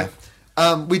 Yeah. So,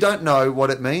 we don't know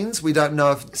what it means. We don't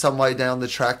know if some way down the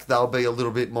track they'll be a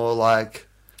little bit more like,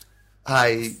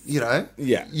 hey, Yeah.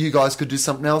 you guys could do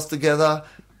something else together.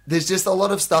 There's just a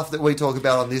lot of stuff that we talk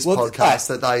about on this podcast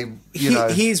that they,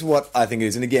 Here's what I think it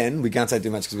is. And again, we can't say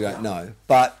too much because we don't know.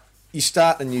 But you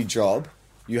start a new job,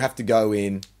 you have to go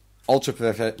in ultra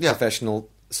professional.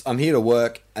 I'm here to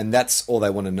work, and that's all they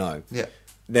want to know. Yeah.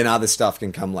 Then other stuff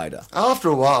can come later. After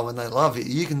a while, when they love you,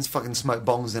 you can fucking smoke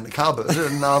bongs in the cupboard,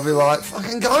 and they'll be like,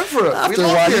 "Fucking go for it." After a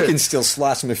while, you can still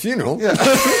slice them a funeral. Yeah.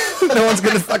 No one's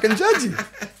going to fucking judge you.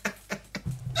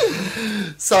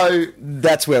 So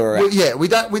That's where we're at. we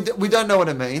don't know what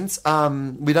it means.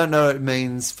 We don't know what it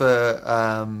means for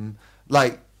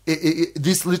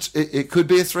it could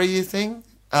be a 3-year thing.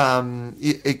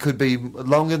 It could be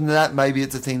longer than that. Maybe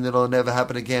it's a thing that'll never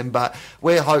happen again. But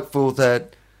we're hopeful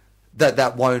that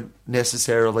won't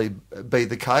necessarily be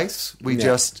the case. We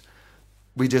just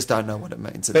don't know what it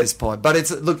means at this point. But it's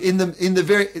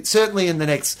certainly in the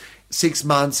next 6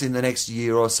 months, in the next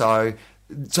year or so,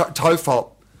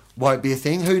 TOFOP won't be a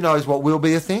thing. Who knows what will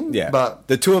be a thing? Yeah. But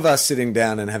the two of us sitting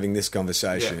down and having this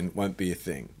conversation won't be a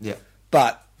thing. Yeah.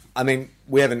 But, I mean,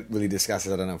 we haven't really discussed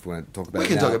it. I don't know if we want to talk about it. we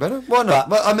can now. talk about it. Why not?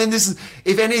 But I mean, this is,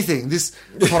 if anything, this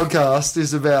podcast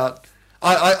is about.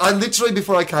 I literally,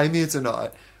 before I came here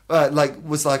tonight,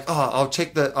 was like,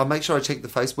 I'll make sure I check the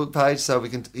Facebook page so we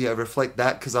can reflect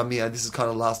that, because this is kind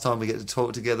of the last time we get to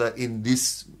talk together in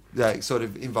this sort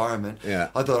of environment. Yeah.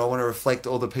 I thought I want to reflect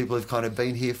all the people who've kind of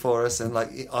been here for us and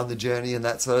on the journey and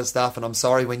that sort of stuff. And I'm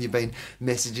sorry when you've been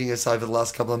messaging us over the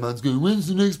last couple of months going, when's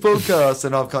the next podcast?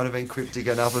 And I've kind of been cryptic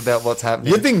enough about what's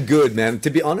happening. You've been good, man. To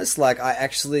be honest, I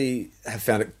actually have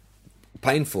found it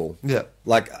painful. Yeah.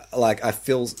 Like I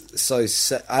feel so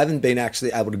I haven't been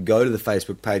actually able to go to the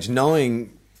Facebook page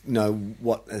knowing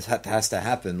what has to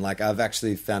happen. I've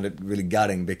actually found it really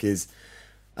gutting because,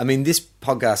 this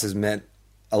podcast has meant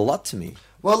a lot to me.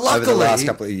 Well, luckily, over the last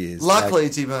couple of years. Luckily,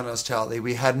 to be honest, Charlie,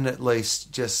 we hadn't at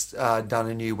least just done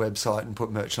a new website and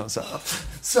put merch on stuff.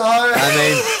 So,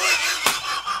 that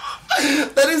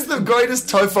is the greatest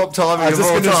TOFOP timing of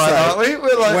all time, aren't we?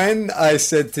 We're when I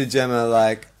said to Gemma,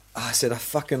 I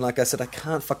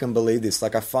can't fucking believe this. I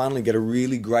finally get a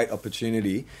really great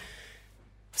opportunity.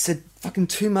 I said, fucking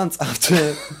 2 months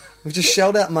after we've just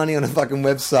shelled out money on a fucking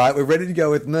website, we're ready to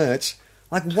go with merch.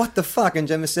 What the fuck? And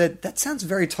Gemma said, that sounds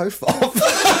very TOFOP.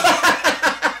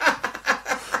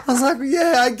 I was like,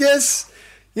 yeah, I guess.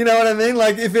 You know what I mean?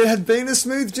 If it had been a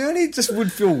smooth journey, it just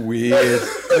would feel weird.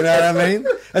 You know what I mean?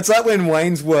 It's like when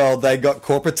Wayne's World, they got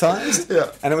corporatized.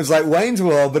 Yeah. And it was like Wayne's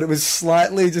World, but it was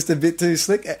slightly just a bit too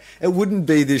slick. It wouldn't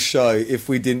be this show if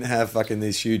we didn't have fucking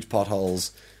these huge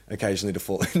potholes occasionally to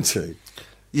fall into.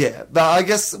 Yeah, but I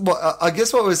guess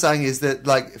what we're saying is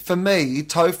that, for me,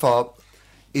 TOFOP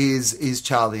is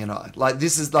Charlie and I.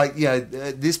 This is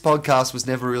this podcast was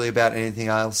never really about anything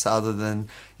else other than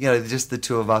just the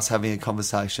two of us having a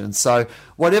conversation. So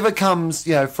whatever comes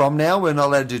from now, we're not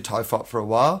allowed to do TOFOP for a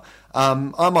while.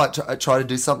 I might try to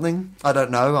do something. I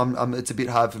don't know. It's a bit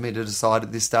hard for me to decide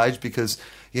at this stage because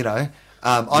I'm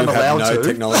allowed to.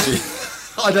 Technology.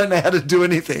 I don't know how to do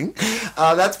anything.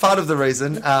 That's part of the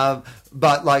reason.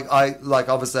 But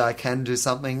obviously I can do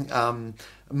something.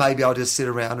 Maybe I'll just sit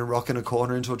around and rock in a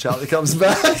corner until Charlie comes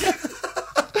back.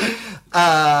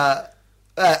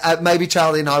 Maybe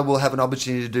Charlie and I will have an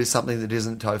opportunity to do something that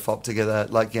isn't TOFOP together,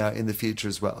 in the future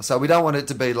as well. So we don't want it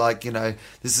to be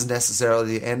this is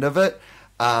necessarily the end of it.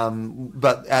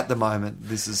 But at the moment,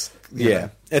 this is...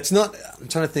 It's not... I'm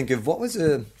trying to think of what was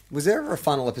there ever a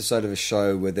final episode of a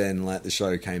show where then the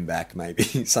show came back maybe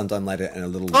sometime later and a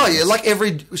little... Oh, yeah,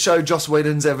 every show Joss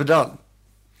Whedon's ever done.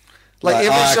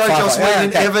 Every show Joss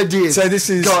Whedon ever did so this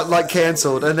is, got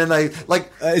cancelled, and then they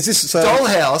is this so,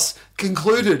 Dollhouse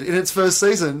concluded in its first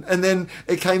season, and then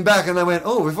it came back, and they went,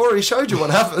 "Oh, we've already showed you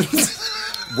what happens."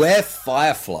 Where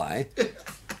Firefly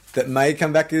that may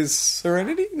come back as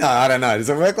Serenity? No, I don't know. Does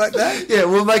it work like that? Yeah,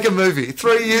 we'll make a movie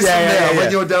 3 years from now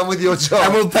when you're done with your job.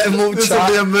 And we'll This will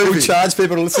be a movie. we'll charge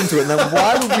people to listen to it. Now,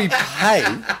 why would we pay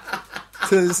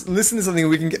to listen to something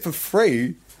we can get for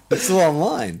free that's still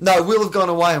online? No, we'll have gone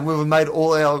away and we'll have made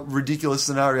all our ridiculous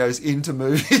scenarios into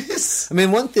movies. I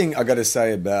mean, one thing I got to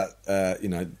say about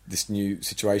this new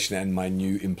situation and my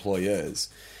new employers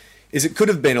is it could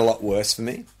have been a lot worse for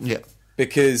me. Yeah.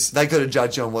 Because they could have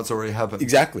judged you on what's already happened.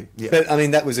 Exactly. Yeah. But I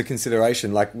mean, that was a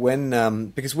consideration. Like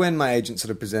because when my agent sort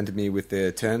of presented me with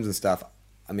their terms and stuff,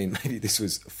 I mean, maybe this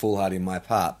was foolhardy on my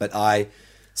part, but I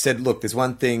said, look, there's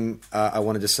one thing I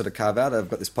want to just sort of carve out. I've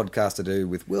got this podcast to do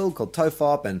with Will called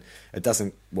TOFOP, and it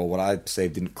doesn't, well, what I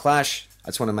perceived didn't clash. I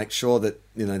just want to make sure that,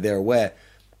 they're aware.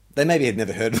 They maybe had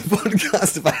never heard of the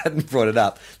podcast if I hadn't brought it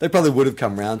up. They probably would have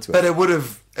come round to it. But it would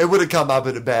have come up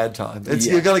at a bad time.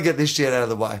 You've got to get this shit out of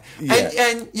the way. Yeah.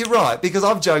 And you're right, because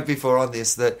I've joked before on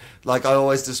this that, like, I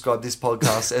always describe this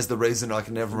podcast as the reason I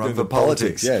can never run for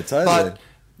politics. Yeah, totally. But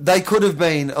they could have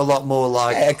been a lot more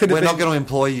like, we're not been... going to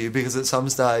employ you because at some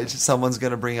stage someone's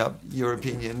going to bring up your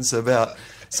opinions about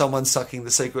someone sucking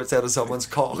the secrets out of someone's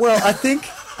cock. Well,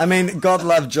 God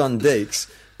love John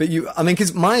Deeks. But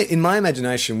because in my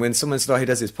imagination, when someone said, he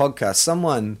does this podcast,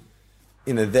 someone,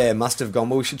 there must have gone,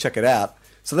 well, we should check it out.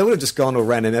 So they would have just gone to a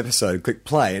random episode, click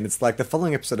play, and it's like the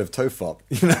following episode of TOFOP,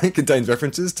 it contains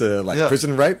references to,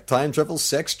 prison rape, time travel,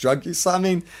 sex, drug use. I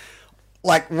mean,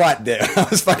 like, right there, I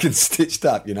was fucking stitched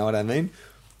up, you know what I mean?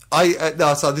 So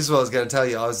this is what I was going to tell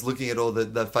you. I was looking at all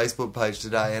the Facebook page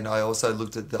today, and I also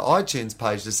looked at the iTunes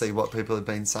page to see what people had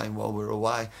been saying while we were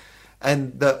away.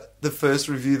 And the first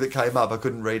review that came up, I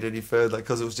couldn't read any further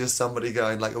because it was just somebody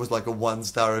going, it was like a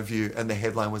 1-star review, and the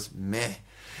headline was meh.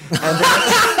 And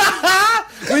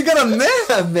we got a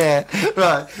meh? A meh,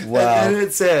 right. Wow. And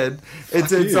it said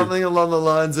something along the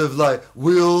lines of,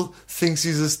 Will thinks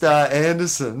he's a Star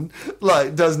Anderson,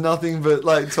 does nothing but,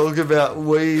 talk about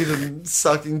weed and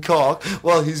sucking cock,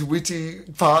 while his witty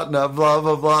partner, blah,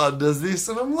 blah, blah, does this.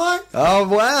 And I'm like... Oh,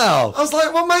 wow. I was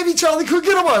like, well, maybe Charlie could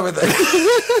get away with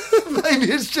it.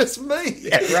 Maybe it's just me.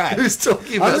 Yeah, right. Who's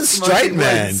talking about I'm a straight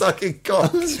man. Weed, sucking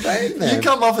cock. I'm a straight man. You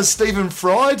come off as Stephen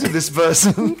Fry to this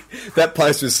person. That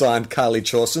post was signed Carly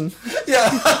Chawson. Yeah.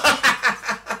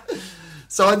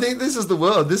 So I think this is the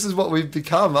world. This is what we've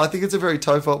become. I think it's a very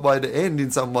TOFOP way to end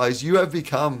in some ways. You have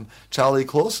become Charlie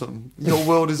Clausen. Your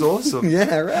world is awesome.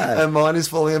 Yeah, right. And mine is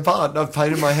falling apart. And I've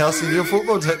painted my house in your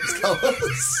football team's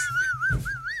colours.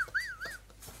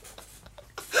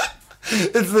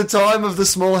 It's the time of the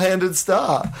small-handed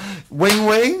star. Weng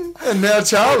Weng and now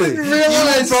Charlie. You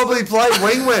will probably play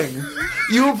Weng Weng.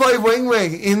 You will play Weng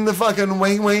Weng in the fucking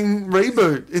Weng Weng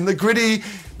reboot. In the gritty...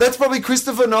 That's probably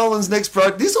Christopher Nolan's next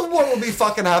project. This is what will be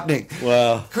fucking happening.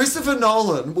 Wow. Christopher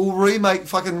Nolan will remake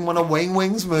fucking one of Weng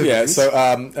Weng's movies. Yeah, so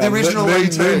the original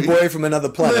Moon Boy from Another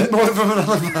Planet. Moon Boy from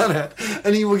Another Planet.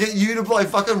 And he will get you to play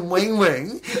fucking Weng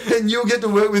Weng, and you'll get to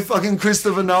work with fucking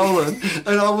Christopher Nolan,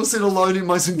 and I will sit alone in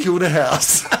my St Kilda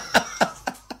house,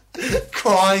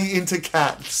 crying into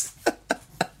cats.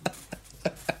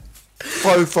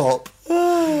 Fofop.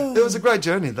 It was a great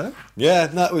journey, though. Yeah,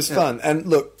 no, it was fun. And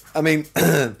look,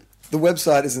 the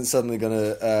website isn't suddenly going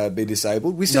to be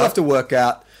disabled. We still have to work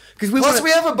out... Plus, we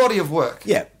have a body of work.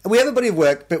 Yeah, we have a body of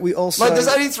work, but we also... there's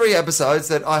only 3 episodes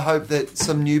that I hope that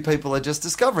some new people are just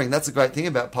discovering. That's a great thing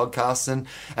about podcasts. And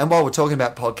while we're talking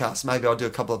about podcasts, maybe I'll do a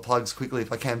couple of plugs quickly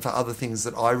if I can for other things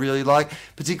that I really like,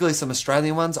 particularly some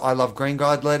Australian ones. I love Green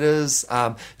Guide Letters.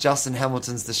 Justin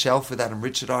Hamilton's The Shelf with Adam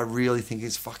Richard, I really think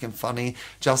is fucking funny.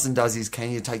 Justin does his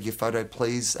Can You Take Your Photo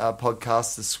Please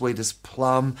podcast. The Sweetest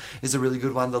Plum is a really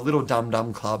good one. The Little Dum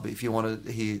Dum Club, if you want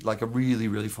to hear a really,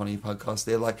 really funny podcast.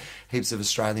 They're heaps of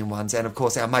Australian ones. And of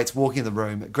course, our mates Walking in the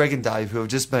Room, Greg and Dave, who have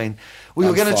just been... We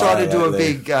were going to try to do a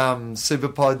big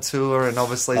Superpod tour, and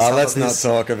obviously... let's not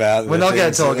talk about it. We're not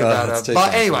going to talk about it.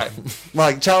 But anyway,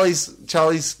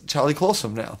 Charlie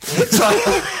Clausen now.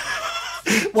 So...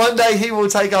 One day he will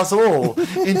take us all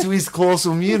into his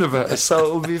Clausen universe, so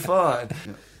it will be fine.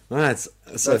 Right,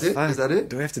 so that's it? Is that it?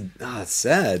 Do we have to... Oh, it's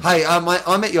sad. Hey,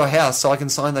 I'm at your house, so I can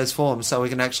sign those forms so we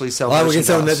can actually sell merchandise. We can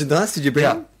sell merchandise? Did you bring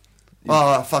them?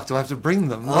 Oh, fuck, do I have to bring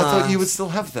them? I thought you would still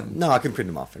have them. No, I can print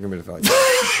them off. I can print them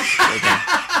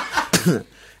off.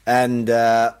 And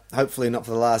hopefully not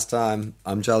for the last time,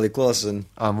 I'm Charlie Clausen.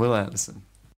 I'm Will Anderson.